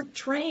people aren't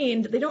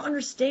trained. They don't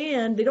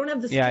understand. They don't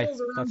have the skills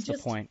around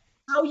just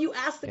how you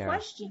ask the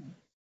question.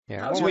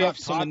 Yeah. Well, we have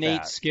some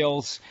innate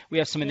skills. We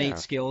have some innate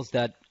skills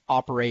that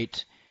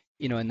operate,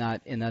 you know, in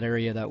that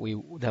area that we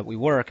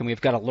work, and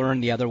we've got to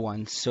learn the other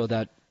ones so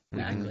that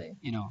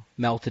you know,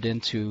 melt it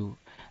into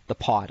the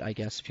pot, I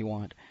guess, if you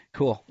want.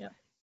 Cool. Yep.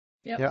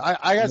 Yeah,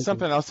 I got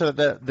something else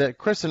that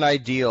Chris and I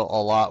deal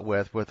a lot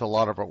with a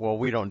lot of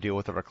we don't deal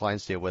with it, our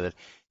clients deal with it,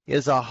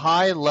 is a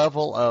high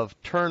level of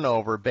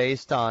turnover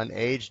based on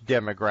age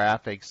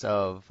demographics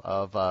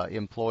of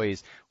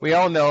employees. We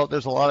all know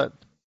there's a lot of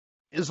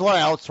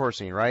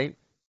outsourcing, right,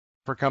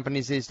 for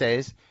companies these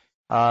days.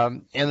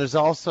 And there's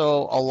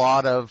also a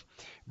lot of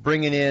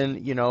bringing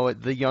in, you know,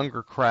 the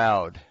younger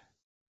crowd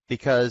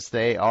because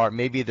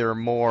they're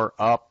more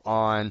up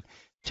on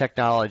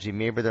technology,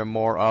 maybe they're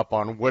more up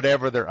on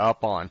whatever they're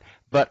up on.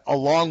 But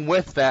along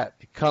with that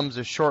comes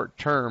a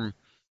short-term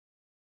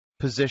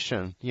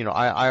position. You know,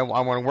 I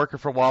want to work here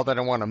for a while, then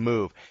I want to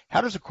move.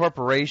 How does a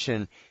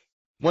corporation,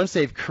 once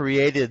they've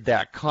created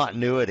that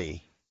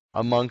continuity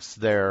amongst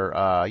their,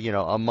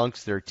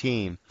 amongst their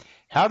team,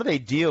 how do they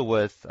deal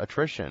with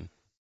attrition?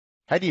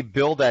 How do you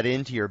build that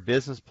into your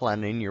business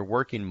plan and your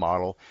working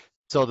model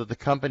so that the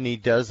company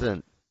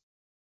doesn't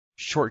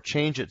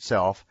shortchange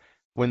itself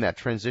when that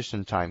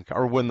transition time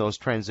or when those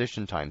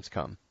transition times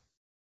come?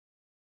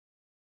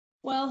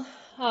 Well,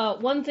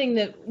 one thing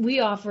that we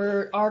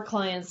offer our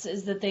clients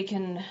is that they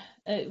can,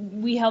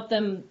 we help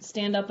them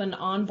stand up an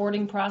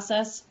onboarding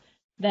process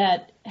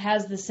that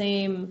has the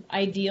same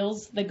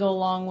ideals that go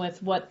along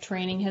with what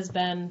training has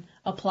been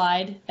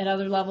applied at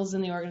other levels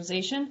in the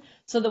organization,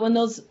 so that when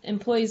those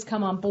employees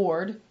come on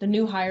board, the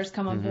new hires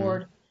come on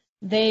board,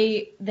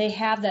 they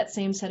have that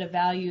same set of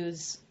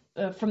values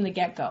from the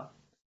get-go.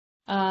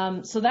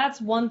 So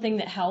that's one thing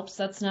that helps.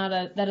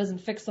 That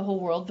doesn't fix the whole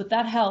world, but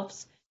that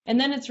helps. And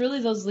then it's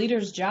really those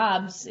leaders'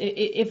 jobs.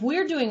 If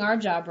we're doing our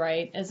job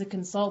right as a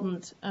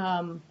consultant,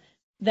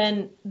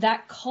 then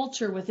that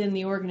culture within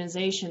the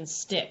organization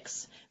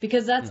sticks,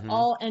 because that's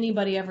all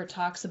anybody ever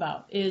talks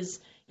about is,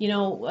 you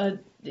know,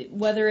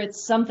 whether it's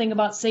something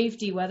about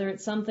safety, whether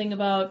it's something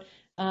about,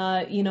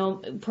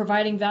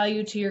 providing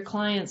value to your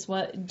clients,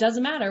 it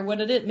doesn't matter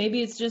what it is.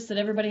 Maybe it's just that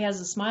everybody has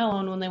a smile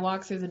on when they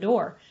walk through the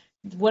door.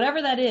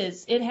 Whatever that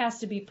is, it has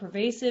to be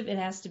pervasive, it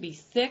has to be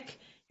thick,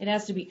 it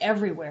has to be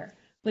everywhere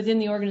within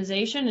the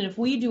organization. And if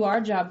we do our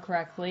job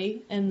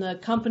correctly and the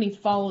company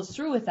follows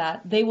through with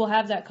that, they will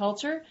have that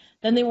culture.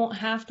 Then they won't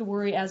have to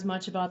worry as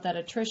much about that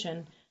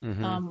attrition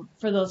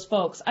for those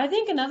folks. I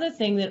think another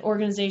thing that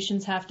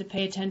organizations have to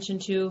pay attention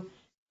to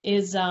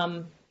is,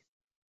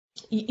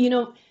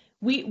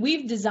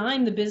 we've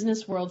designed the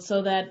business world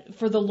so that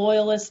for the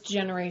loyalist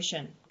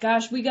generation,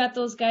 gosh, we got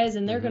those guys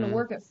and they're going to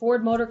work at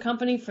Ford Motor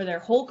Company for their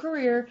whole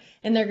career,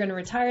 and they're going to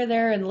retire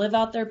there and live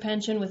out their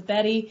pension with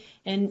Betty,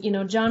 and, you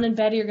know, John and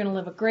Betty are going to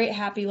live a great,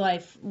 happy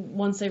life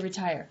once they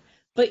retire.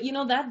 But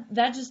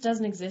that just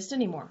doesn't exist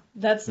anymore.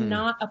 That's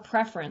not a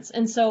preference.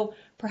 And so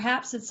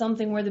perhaps it's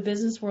something where the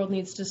business world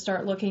needs to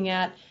start looking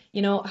at,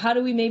 how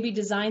do we maybe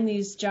design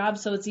these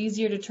jobs so it's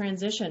easier to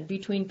transition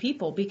between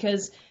people?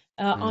 Because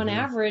on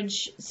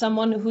average,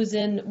 someone who's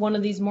in one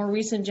of these more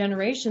recent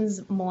generations,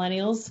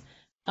 millennials,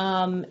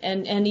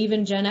 and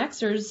even Gen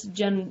Xers,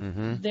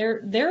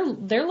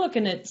 they're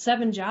looking at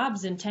 7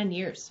 jobs in 10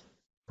 years.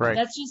 Right.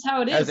 That's just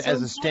how it is.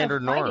 As a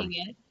standard norm.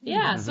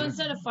 So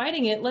instead of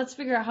fighting it, let's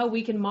figure out how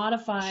we can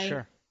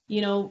modify,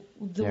 the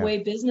way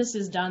business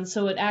is done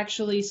so it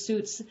actually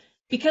suits.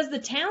 Because the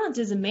talent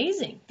is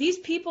amazing. These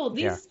people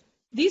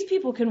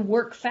can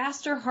work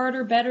faster,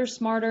 harder, better,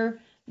 smarter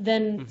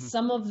than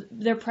some of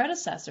their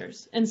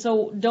predecessors. And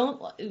so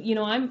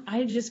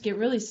I just get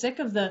really sick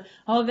of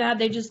oh God,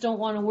 they just don't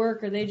want to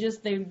work, or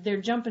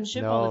they're jumping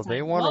ship all the time. No,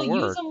 they want to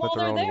work, but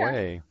their own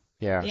way.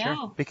 Yeah.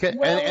 Sure. Because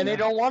and they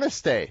don't want to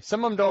stay.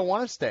 Some of them don't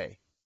want to stay.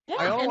 Yeah,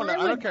 I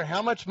don't care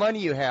how much money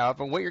you have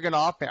and what you're going to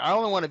offer. I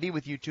only want to be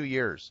with you 2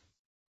 years.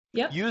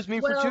 Yep. Use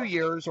me for 2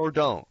 years or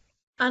don't.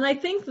 And I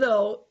think,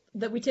 though,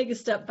 that we take a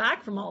step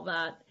back from all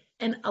that,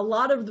 and a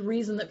lot of the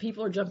reason that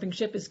people are jumping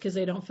ship is because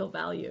they don't feel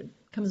valued.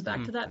 It comes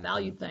back to that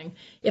valued thing.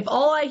 If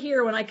all I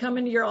hear when I come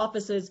into your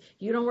office is,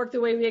 you don't work the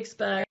way we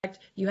expect,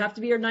 you have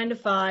to be here 9 to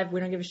 5, we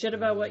don't give a shit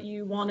about what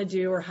you want to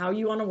do or how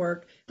you want to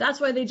work,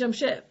 that's why they jump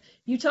ship.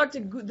 You talk to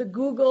the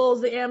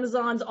Googles, the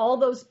Amazons, all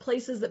those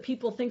places that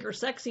people think are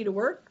sexy to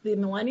work, the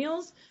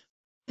millennials,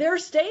 they're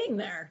staying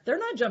there. They're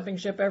not jumping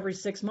ship every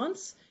 6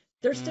 months.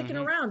 They're sticking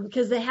around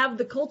because they have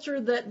the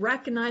culture that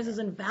recognizes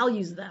and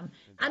values them.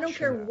 I don't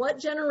care what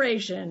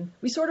generation.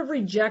 We sort of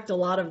reject a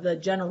lot of the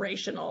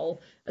generational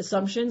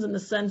assumptions in the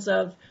sense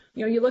of,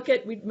 you look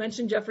at, we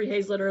mentioned Jeffrey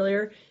Hazlett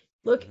earlier.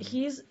 Look,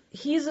 he's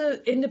an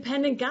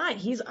independent guy.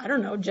 He's, I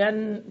don't know,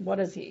 what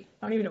is he?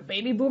 I don't even know,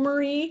 baby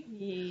boomery,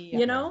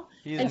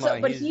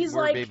 He's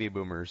like baby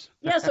boomers.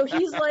 Yeah, so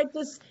he's like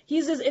this,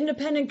 he's this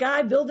independent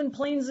guy building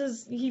planes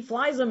as he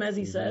flies them, as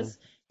he says,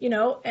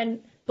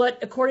 but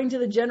according to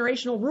the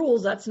generational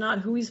rules, that's not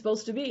who he's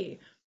supposed to be.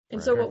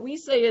 And so what we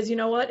say is,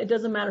 it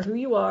doesn't matter who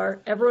you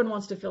are. Everyone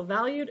wants to feel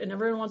valued and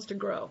everyone wants to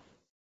grow.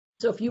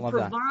 So if you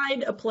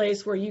provide a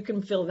place where you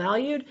can feel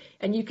valued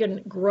and you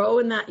can grow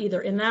in that, either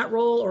in that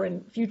role or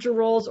in future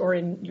roles or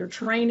in your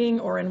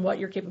training or in what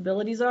your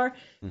capabilities are,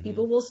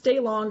 people will stay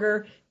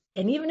longer.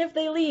 And even if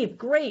they leave,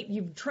 great,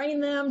 you've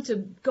trained them to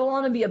go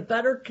on and be a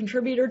better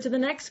contributor to the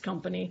next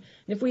company.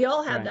 And if we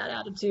all had that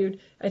attitude,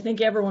 I think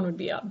everyone would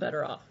be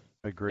better off.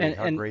 Agree.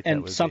 How great that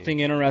would be.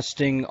 Something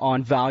interesting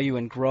on value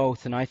and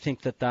growth, and I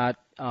think that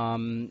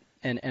and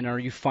are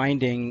you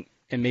finding,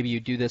 and maybe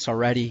you do this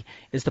already,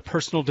 is the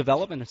personal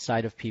development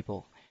side of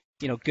people.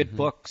 Good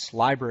books,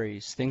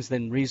 libraries, things,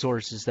 then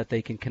resources that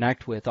they can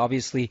connect with.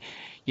 Obviously,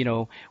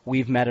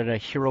 we've met at a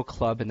Hero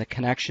Club, and the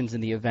connections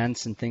and the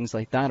events and things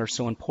like that are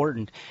so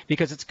important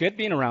because it's good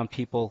being around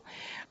people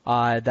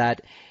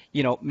that,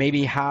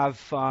 maybe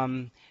have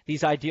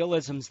these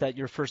idealisms that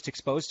you're first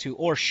exposed to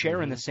or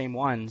share in the same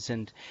ones.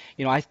 And,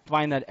 I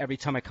find that every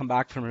time I come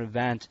back from an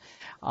event,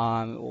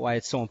 why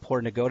it's so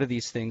important to go to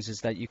these things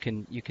is that you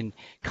can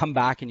come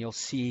back and you'll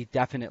see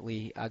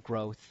definitely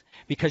growth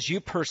because you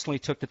personally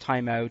took the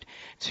time out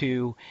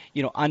to,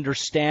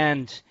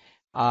 understand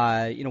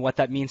what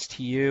that means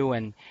to you,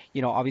 and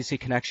obviously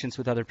connections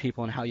with other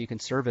people and how you can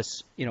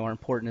service are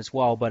important as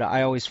well. But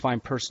I always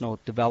find personal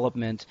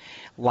development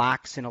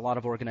lacks in a lot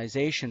of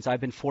organizations. I've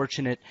been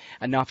fortunate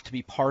enough to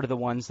be part of the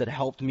ones that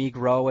helped me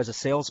grow as a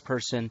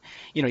salesperson.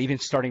 Even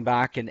starting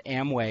back in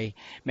Amway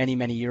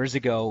many years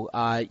ago,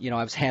 I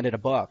was handed a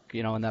book,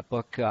 and that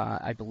book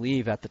I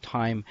believe at the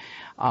time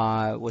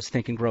was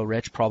Think and Grow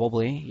Rich.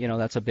 Probably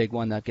that's a big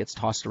one that gets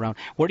tossed around.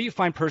 Where do you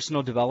find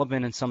personal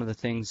development in some of the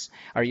things?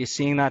 Are you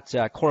seeing that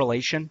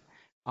correlation?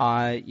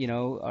 Do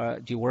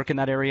you work in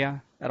that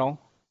area at all?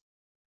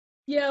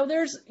 Yeah,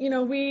 there's,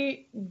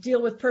 we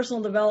deal with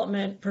personal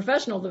development,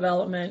 professional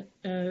development,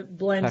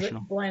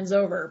 blends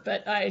over,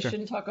 but I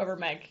shouldn't talk over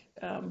Meg.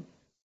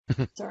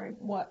 Sorry.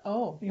 What?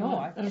 Oh,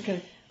 no.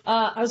 Okay.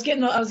 I was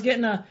getting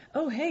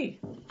oh, hey,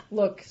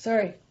 look,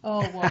 sorry. Oh,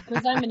 well,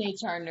 because I'm an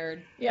HR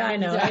nerd. Yeah, I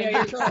know.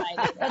 You're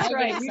excited. That's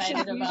right. You should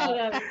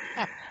have.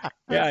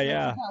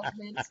 Yeah.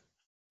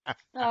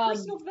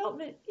 Personal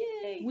development,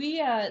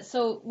 yay!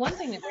 So one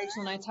thing that Rachel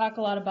and I talk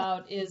a lot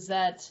about is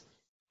that,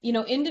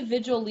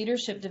 individual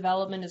leadership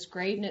development is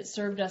great and it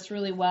served us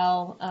really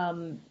well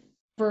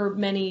for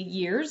many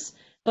years.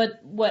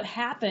 But what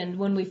happened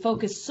when we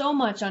focused so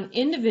much on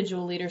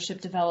individual leadership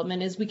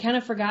development is we kind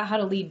of forgot how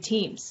to lead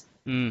teams.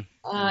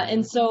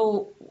 And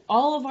so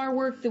all of our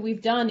work that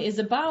we've done is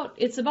about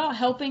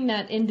helping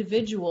that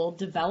individual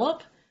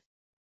develop.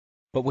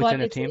 But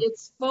within a team?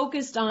 It's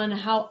focused on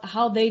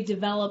how they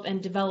develop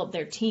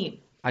their team.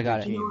 I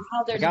got it.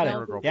 How they're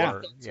developing.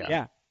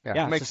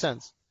 Yeah. Makes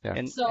sense. Yeah.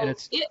 And so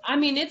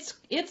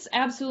it's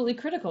absolutely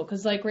critical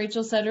because, like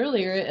Rachel said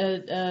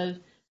earlier,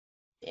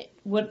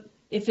 what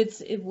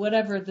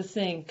whatever the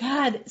thing.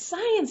 God,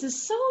 science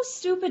is so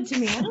stupid to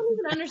me. I don't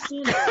even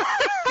understand it.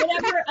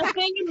 Whatever, a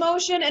thing in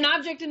motion, an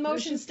object in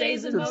motion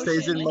stays in motion.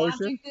 An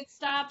object that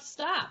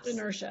stops.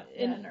 Inertia.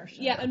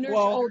 Inertia. Yeah, inertia.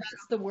 Well,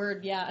 that's the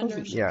word. Yeah,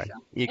 inertia. Yeah,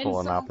 equal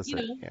and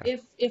opposite.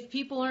 If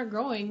people aren't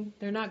growing,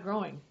 they're not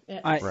growing.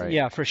 Right.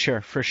 Yeah, for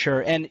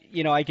sure. And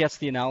I guess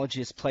the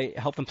analogy is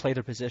help them play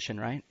their position,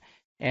 right?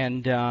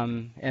 And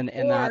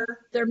or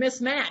they're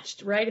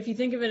mismatched, right? If you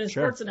think of it as a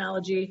sports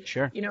analogy,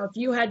 if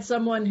you had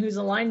someone who's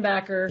a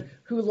linebacker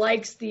who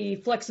likes the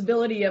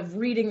flexibility of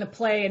reading the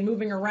play and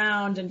moving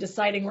around and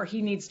deciding where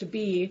he needs to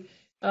be,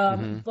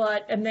 and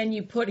then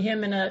you put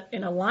him in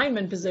a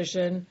lineman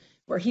position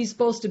where he's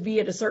supposed to be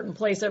at a certain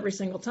place every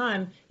single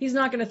time, he's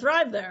not going to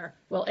thrive there.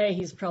 Well, A,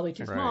 he's probably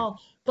too small,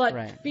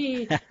 but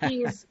B,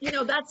 he's,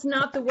 that's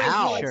not the way he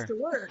likes to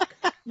work.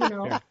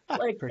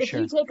 If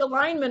you take a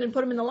lineman and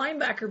put him in the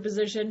linebacker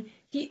position,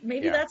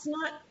 that's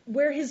not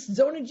where his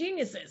zone of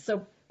genius is.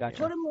 So put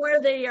him where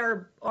they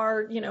are,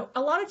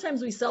 a lot of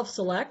times we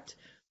self-select.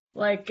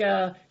 We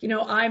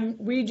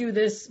do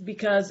this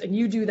and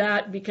you do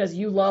that because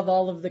you love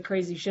all of the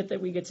crazy shit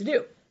that we get to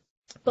do.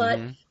 But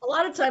a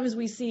lot of times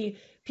we see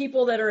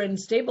people that are in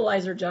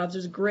stabilizer jobs.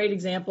 There's great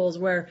examples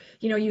where,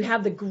 you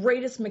have the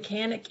greatest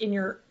mechanic in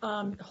your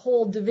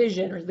whole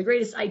division or the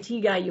greatest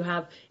IT guy you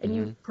have, and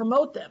you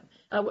promote them.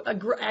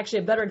 Actually,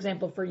 a better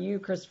example for you,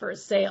 Christopher,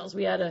 is sales.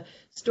 We had a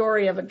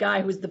story of a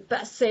guy who was the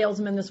best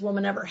salesman this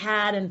woman ever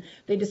had, and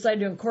they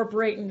decided to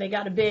incorporate, and they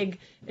got a big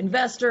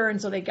investor,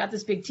 and so they got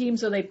this big team,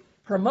 so they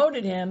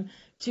promoted him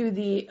to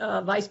the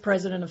vice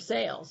president of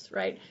sales,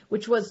 right?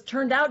 Which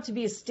turned out to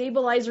be a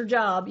stabilizer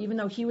job, even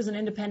though he was an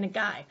independent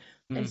guy.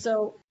 And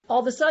so all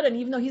of a sudden,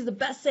 even though he's the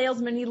best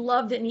salesman, he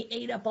loved it and he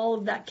ate up all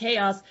of that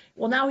chaos.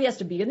 Well, now he has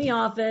to be in the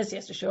office. He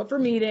has to show up for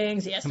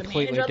meetings. He has to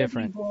manage other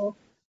people.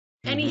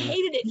 And he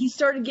hated it. He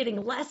started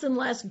getting less and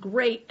less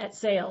great at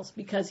sales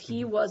because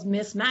he was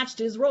mismatched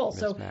his role.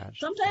 So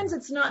sometimes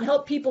it's not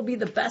help people be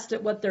the best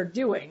at what they're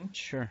doing.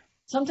 Sure.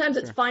 Sometimes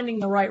it's finding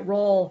the right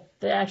role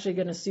that's actually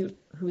going to suit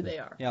who they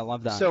are. Yeah, I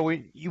love that. So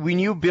when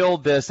you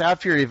build this,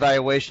 after your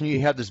evaluation,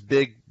 you have this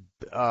big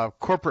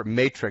corporate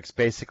matrix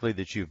basically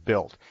that you've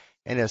built.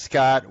 And it's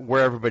got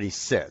where everybody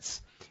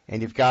sits.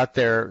 And you've got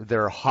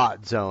their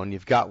hot zone.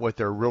 You've got what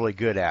they're really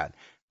good at.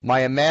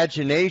 My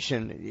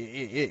imagination,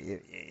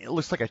 it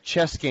looks like a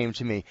chess game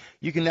to me.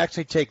 You can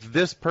actually take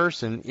this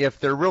person, if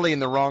they're really in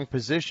the wrong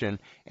position,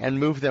 and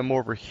move them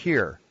over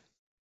here.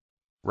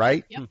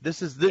 Right? Yep.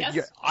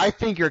 I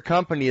think your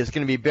company is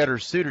going to be better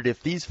suited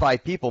if these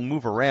 5 people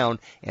move around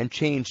and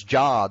change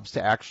jobs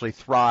to actually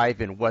thrive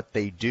in what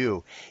they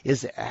do.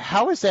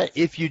 How is that,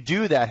 if you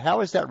do that,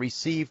 how is that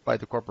received by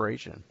the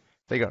corporation?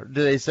 Do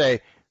they say,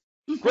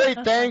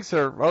 great, thanks,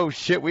 or, oh,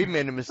 shit, we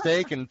made a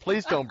mistake, and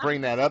please don't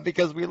bring that up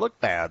because we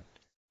look bad?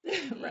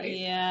 Right.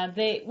 Yeah.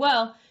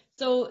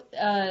 So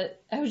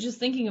I was just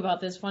thinking about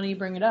this. Funny you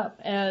bring it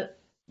up.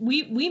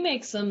 We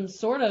make some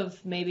sort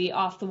of maybe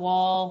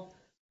off-the-wall,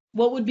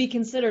 what would be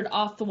considered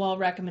off-the-wall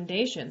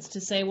recommendations to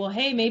say, well,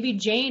 hey, maybe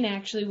Jane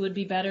actually would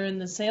be better in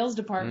the sales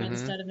department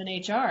instead of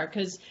in HR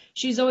because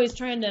she's always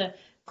trying to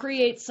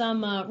create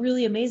some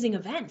really amazing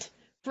event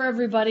for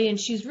everybody, and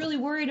she's really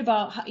worried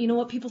about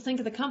what people think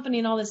of the company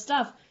and all this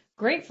stuff.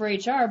 Great for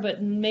HR,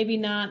 but maybe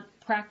not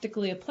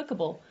practically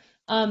applicable.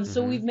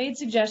 So we've made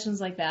suggestions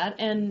like that,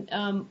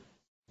 and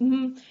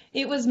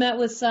it was met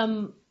with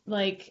some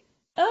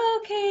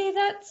okay,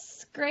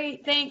 that's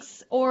great,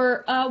 thanks,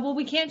 or well,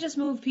 we can't just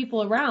move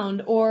people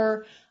around,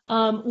 or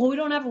well, we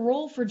don't have a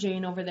role for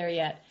Jane over there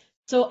yet.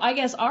 So I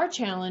guess our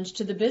challenge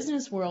to the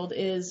business world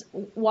is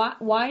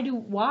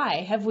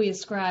why have we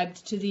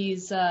ascribed to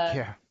these?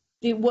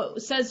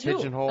 What says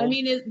who? I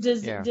mean,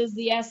 does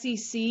the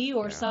SEC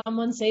or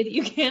someone say that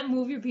you can't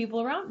move your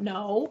people around?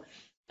 No.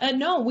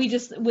 No,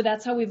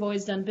 that's how we've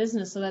always done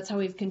business, so that's how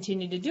we've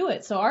continued to do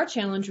it. So our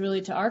challenge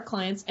really to our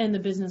clients and the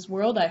business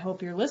world, I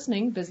hope you're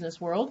listening, business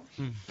world,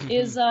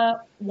 is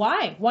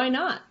why? Why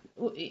not?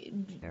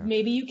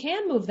 Maybe you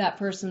can move that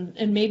person,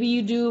 and maybe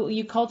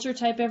you culture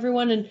type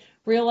everyone and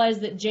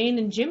realize that Jane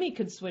and Jimmy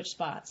could switch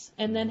spots.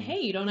 And then,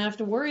 hey, you don't have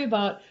to worry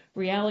about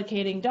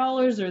reallocating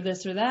dollars or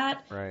this or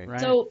that.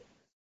 Right. So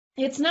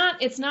it's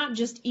not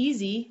just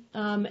easy,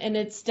 and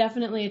it's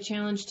definitely a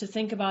challenge to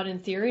think about in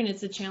theory, and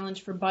it's a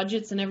challenge for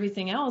budgets and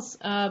everything else.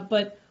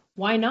 But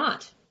why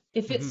not?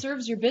 If it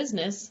serves your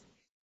business,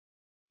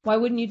 why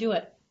wouldn't you do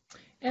it?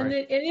 And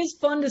it is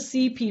fun to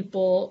see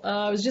people.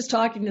 I was just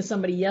talking to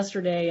somebody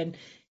yesterday,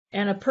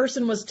 and a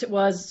person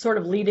was sort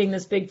of leading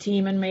this big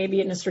team and maybe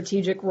in a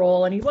strategic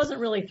role, and he wasn't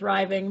really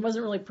thriving,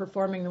 wasn't really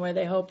performing the way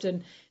they hoped,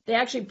 and they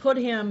actually put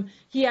him,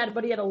 he had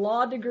a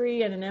law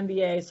degree and an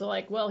MBA, so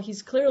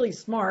he's clearly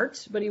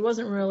smart, but he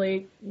wasn't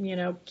really,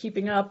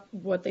 keeping up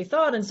what they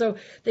thought, and so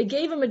they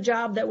gave him a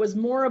job that was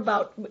more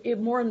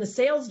in the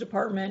sales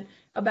department,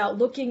 about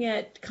looking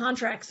at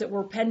contracts that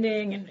were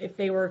pending and if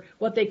they were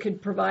what they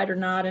could provide or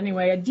not.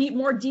 Anyway,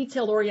 more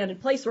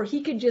detail-oriented place where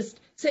he could just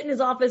sit in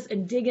his office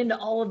and dig into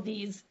all of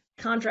these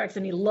contracts,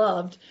 and he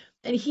loved.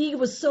 And he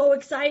was so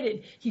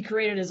excited. He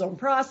created his own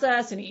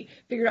process, and he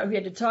figured out who he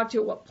had to talk to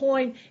at what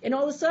point. And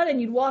all of a sudden,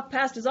 you'd walk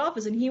past his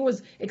office, and he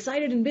was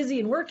excited and busy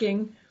and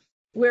working,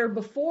 where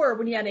before,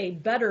 when he had a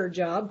better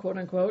job, quote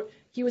unquote,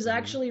 he was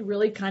actually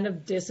really kind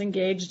of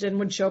disengaged and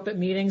would show up at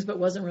meetings but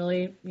wasn't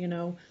really,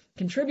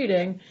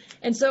 contributing.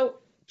 And so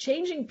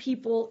changing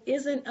people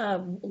isn't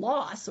a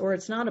loss, or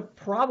it's not a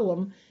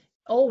problem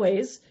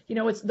always.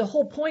 It's the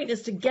whole point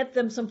is to get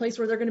them someplace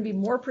where they're going to be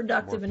more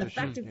productive and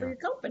effective for your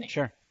company.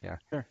 Sure. Yeah.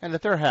 Sure. And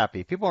if they're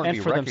happy, people want to be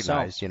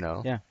recognized,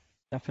 themselves. Yeah,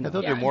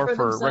 definitely. They'll do more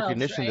for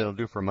recognition than they'll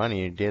do for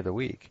money any day of the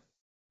week.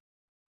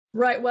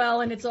 Right.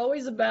 Well, and it's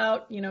always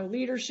about,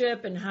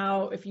 leadership and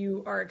how, if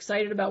you are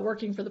excited about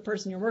working for the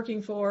person you're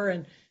working for.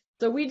 And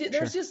so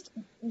there's just,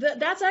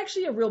 that's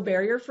actually a real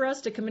barrier for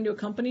us to come into a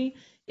company,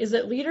 is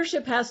that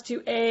leadership has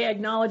to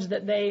acknowledge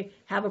that they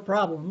have a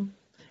problem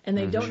and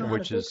they don't know how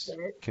to fix it.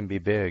 Which can be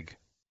big.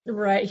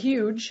 Right,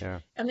 huge. Yeah.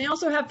 And they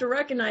also have to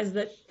recognize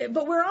that,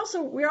 but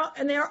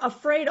and they're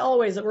afraid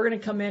always that we're going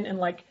to come in and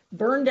like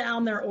burn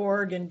down their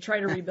org and try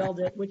to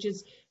rebuild it, which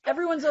is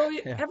everyone's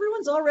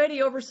already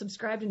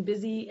oversubscribed and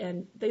busy,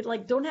 and they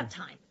don't have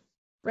time,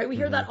 right? We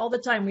hear that all the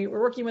time. We're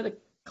working with a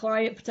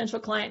potential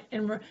client,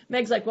 and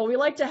Meg's like, well, we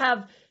like to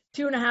have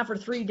 2.5 or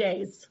 3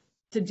 days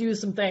to do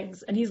some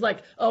things. And he's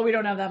like, oh, we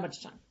don't have that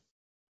much time.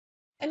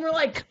 And we're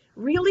like,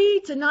 really?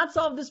 To not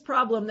solve this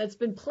problem that's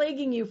been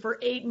plaguing you for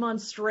 8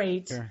 months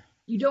straight,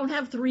 you don't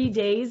have 3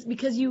 days?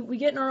 Because we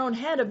get in our own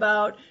head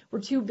about we're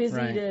too busy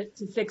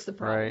to fix the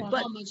problem. Right. Well,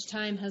 but how much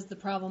time has the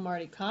problem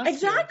already cost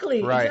exactly,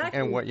 you? Right. Exactly.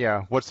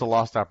 And what's the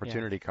lost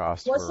opportunity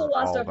cost? What's the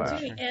lost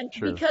opportunity? And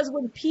because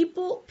when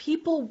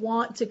people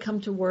want to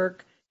come to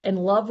work and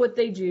love what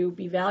they do,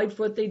 be valued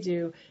for what they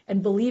do,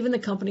 and believe in the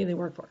company they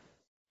work for,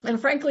 and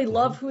frankly,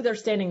 love who they're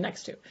standing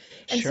next to.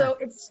 And so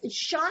it's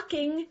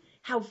shocking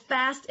how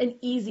fast and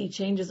easy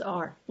changes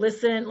are.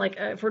 Listen,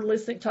 if we're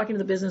talking to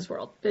the business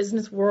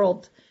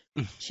world,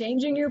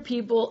 changing your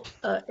people,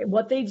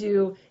 what they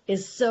do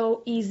is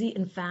so easy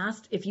and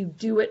fast if you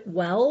do it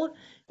well.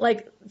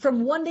 Like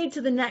from one day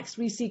to the next,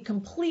 we see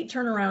complete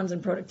turnarounds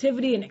in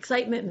productivity and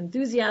excitement and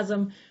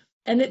enthusiasm.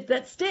 And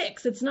that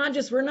sticks. It's not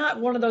just, we're not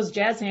one of those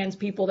jazz hands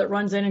people that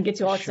runs in and gets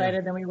you all excited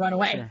and then we run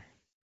away.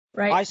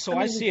 Right? I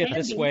see it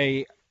this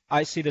way.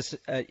 I see this,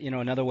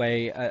 another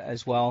way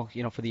as well,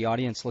 for the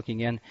audience looking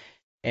in,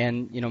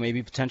 and,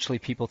 maybe potentially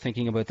people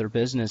thinking about their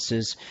business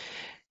is,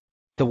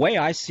 the way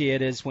I see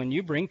it is when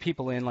you bring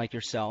people in like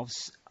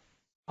yourselves,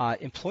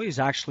 employees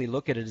actually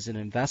look at it as an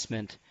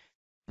investment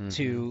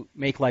to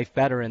make life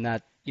better, and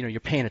that,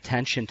 you're paying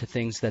attention to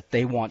things that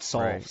they want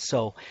solved. Right.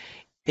 So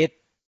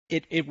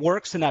it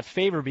works in that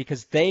favor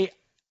because they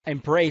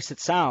embrace, it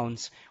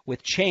sounds,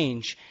 with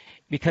change,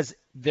 because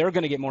they're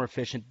going to get more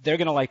efficient. They're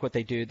going to like what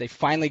they do. They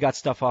finally got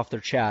stuff off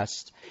their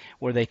chest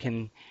where they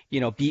can,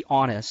 be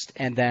honest,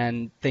 and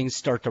then things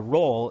start to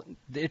roll.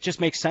 It just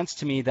makes sense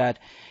to me that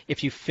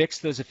if you fix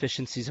those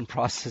efficiencies and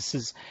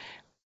processes.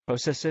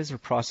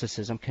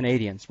 I'm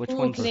Canadian. Which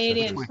one?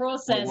 Canadian.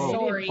 Process.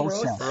 Sorry.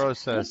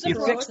 Process.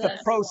 You fix the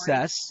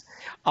process,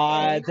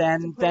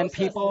 then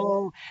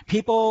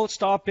people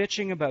stop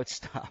bitching about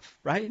stuff,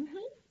 right?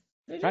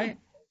 Right.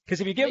 Because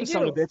if you give them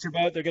something to bitch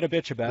about, they're going to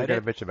bitch about it. They're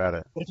going to bitch about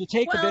it. But if you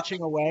take the bitching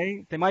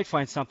away, they might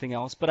find something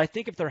else. But I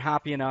think if they're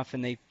happy enough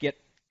and they get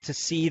to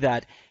see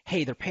that,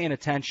 hey, they're paying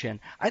attention,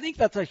 I think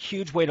that's a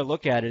huge way to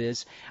look at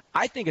it.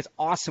 I think it's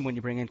awesome when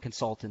you bring in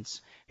consultants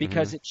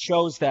because it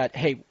shows that,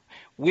 hey,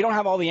 we don't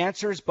have all the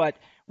answers, but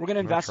we're going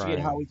to investigate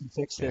how we can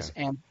fix this.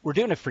 And we're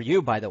doing it for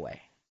you, by the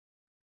way.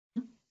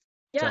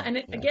 Yeah, so, and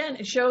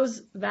it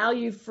shows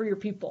value for your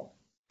people.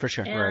 For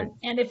sure.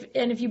 And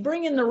if you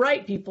bring in the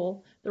right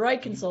people, the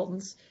right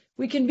consultants,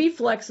 we can be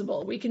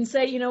flexible. We can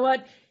say, you know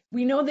what,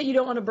 we know that you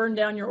don't want to burn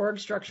down your org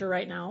structure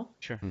right now.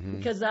 Sure.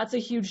 Because that's a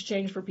huge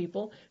change for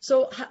people.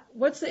 So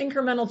what's the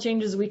incremental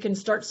changes we can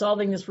start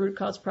solving this root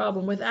cause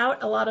problem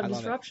without a lot of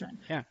disruption?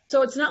 Yeah.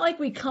 So it's not like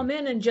we come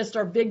in and just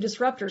are big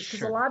disruptors,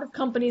 because a lot of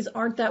companies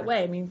aren't that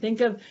way. I mean,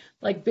 think of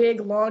like big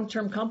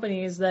long-term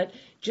companies that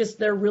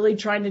they're really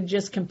trying to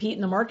just compete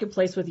in the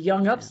marketplace with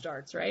young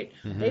upstarts, right?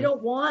 They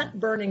don't want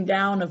burning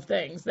down of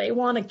things. They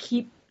want to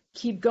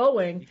keep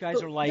going. You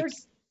guys are like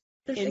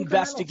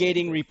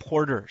investigating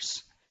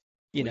reporters.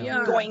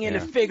 Going in to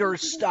figure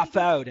stuff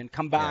out and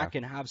come back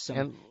and have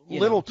some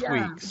little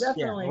tweaks. Yeah,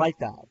 definitely. I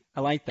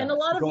like that. And a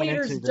lot of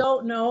leaders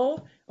don't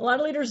know. A lot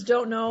of leaders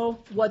don't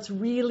know what's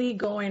really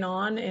going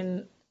on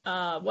in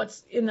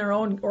what's in their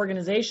own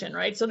organization,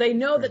 right? So they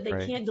know that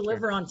they can't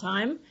deliver on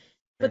time,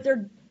 but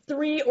they're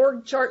 3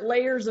 org chart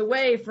layers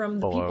away from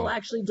the people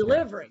actually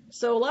delivering.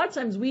 So a lot of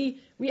times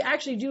we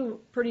actually do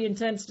pretty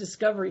intense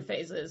discovery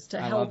phases to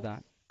help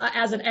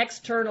as an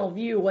external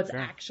view what's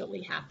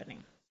actually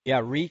happening.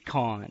 Yeah,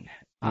 recon.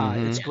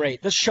 It's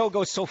great. This show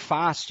goes so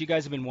fast. You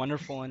guys have been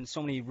wonderful and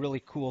so many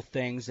really cool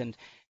things. And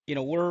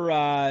we're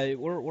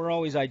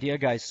always idea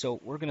guys, so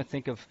we're going to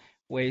think of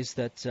ways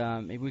that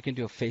maybe we can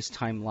do a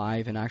FaceTime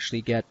live and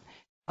actually get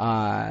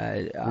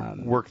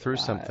work through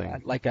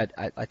something like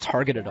a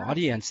targeted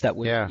audience that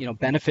would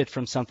benefit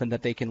from something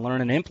that they can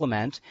learn and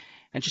implement.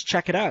 and just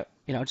check it out.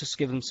 Just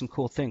give them some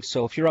cool things.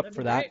 So if you're up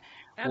for that,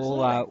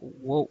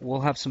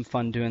 we'll have some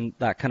fun doing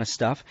that kind of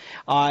stuff.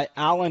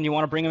 Alan, you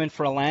want to bring him in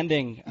for a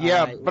landing?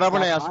 Yeah, but I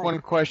want to ask one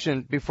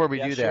question before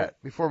we do that.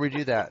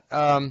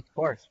 Of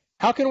course.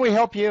 How can we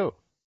help you?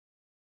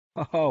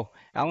 Oh,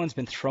 Alan's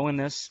been throwing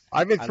this.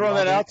 I've been throwing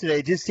that out today.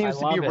 It just seems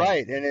to be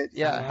right. And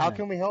how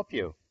can we help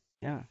you?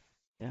 Yeah.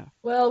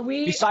 Well,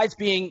 besides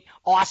being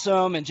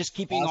awesome and just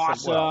keeping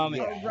awesome,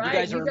 you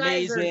guys are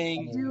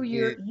amazing.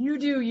 You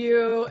do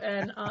you,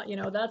 and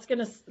that's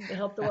going to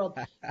help the world.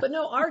 But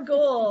no, our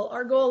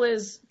goal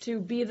is to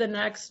be the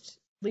next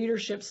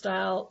leadership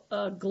style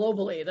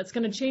globally. That's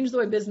going to change the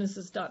way business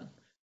is done.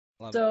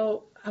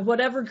 So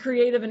whatever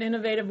creative and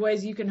innovative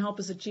ways you can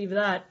help us achieve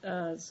that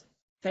is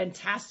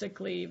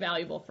fantastically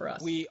valuable for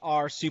us. We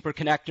are super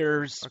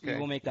connectors. Okay. We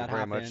will make that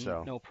happen. Very much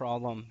so. No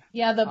problem.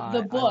 Yeah,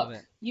 the book.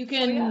 You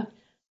can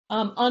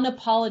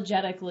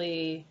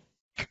unapologetically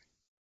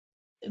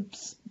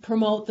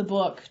promote the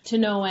book to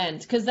no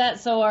end, because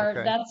that's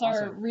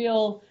our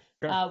real.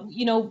 Sure.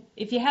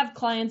 If you have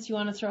clients you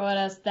want to throw at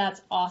us, that's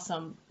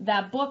awesome.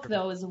 That book,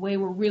 though, is the way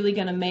we're really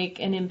going to make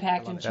an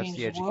impact and change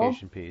the world.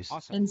 Education piece.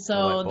 Awesome. And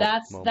so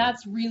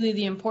that's really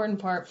the important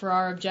part for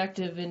our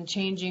objective in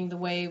changing the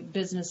way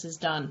business is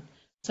done.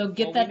 So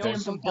get that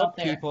damn book out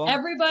there. People.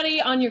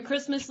 Everybody on your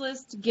Christmas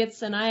list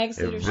gets an IX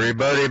Leadership.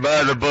 Everybody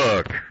buy the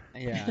book.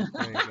 Yeah,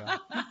 there you go.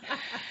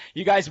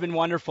 You guys have been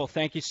wonderful.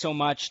 Thank you so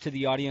much to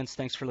the audience.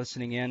 Thanks for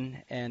listening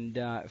in. And,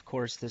 of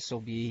course, this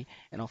will be,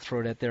 and I'll throw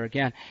it out there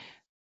again,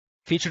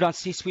 featured on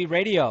C-Suite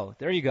Radio.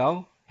 There you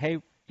go.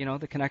 Hey,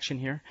 the connection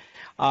here.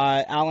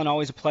 Alan,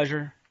 always a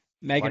pleasure.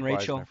 Megan,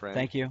 likewise, Rachel,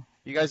 thank you.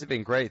 You guys have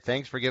been great.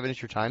 Thanks for giving us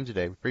your time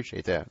today. We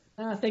appreciate that.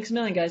 Thanks a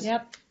million, guys.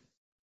 Yep.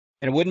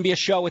 And it wouldn't be a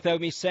show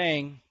without me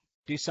saying,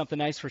 do something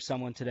nice for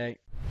someone today.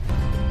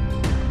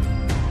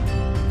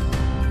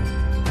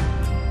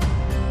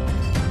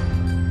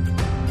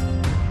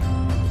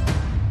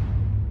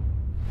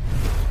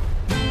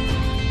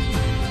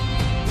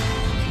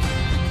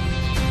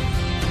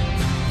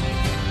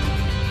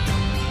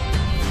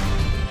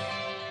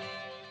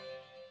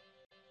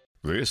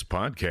 This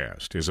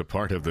podcast is a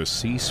part of the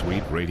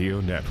C-Suite Radio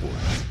Network.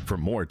 For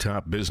more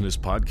top business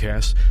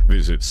podcasts,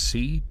 visit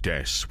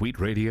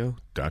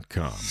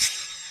c-suiteradio.com.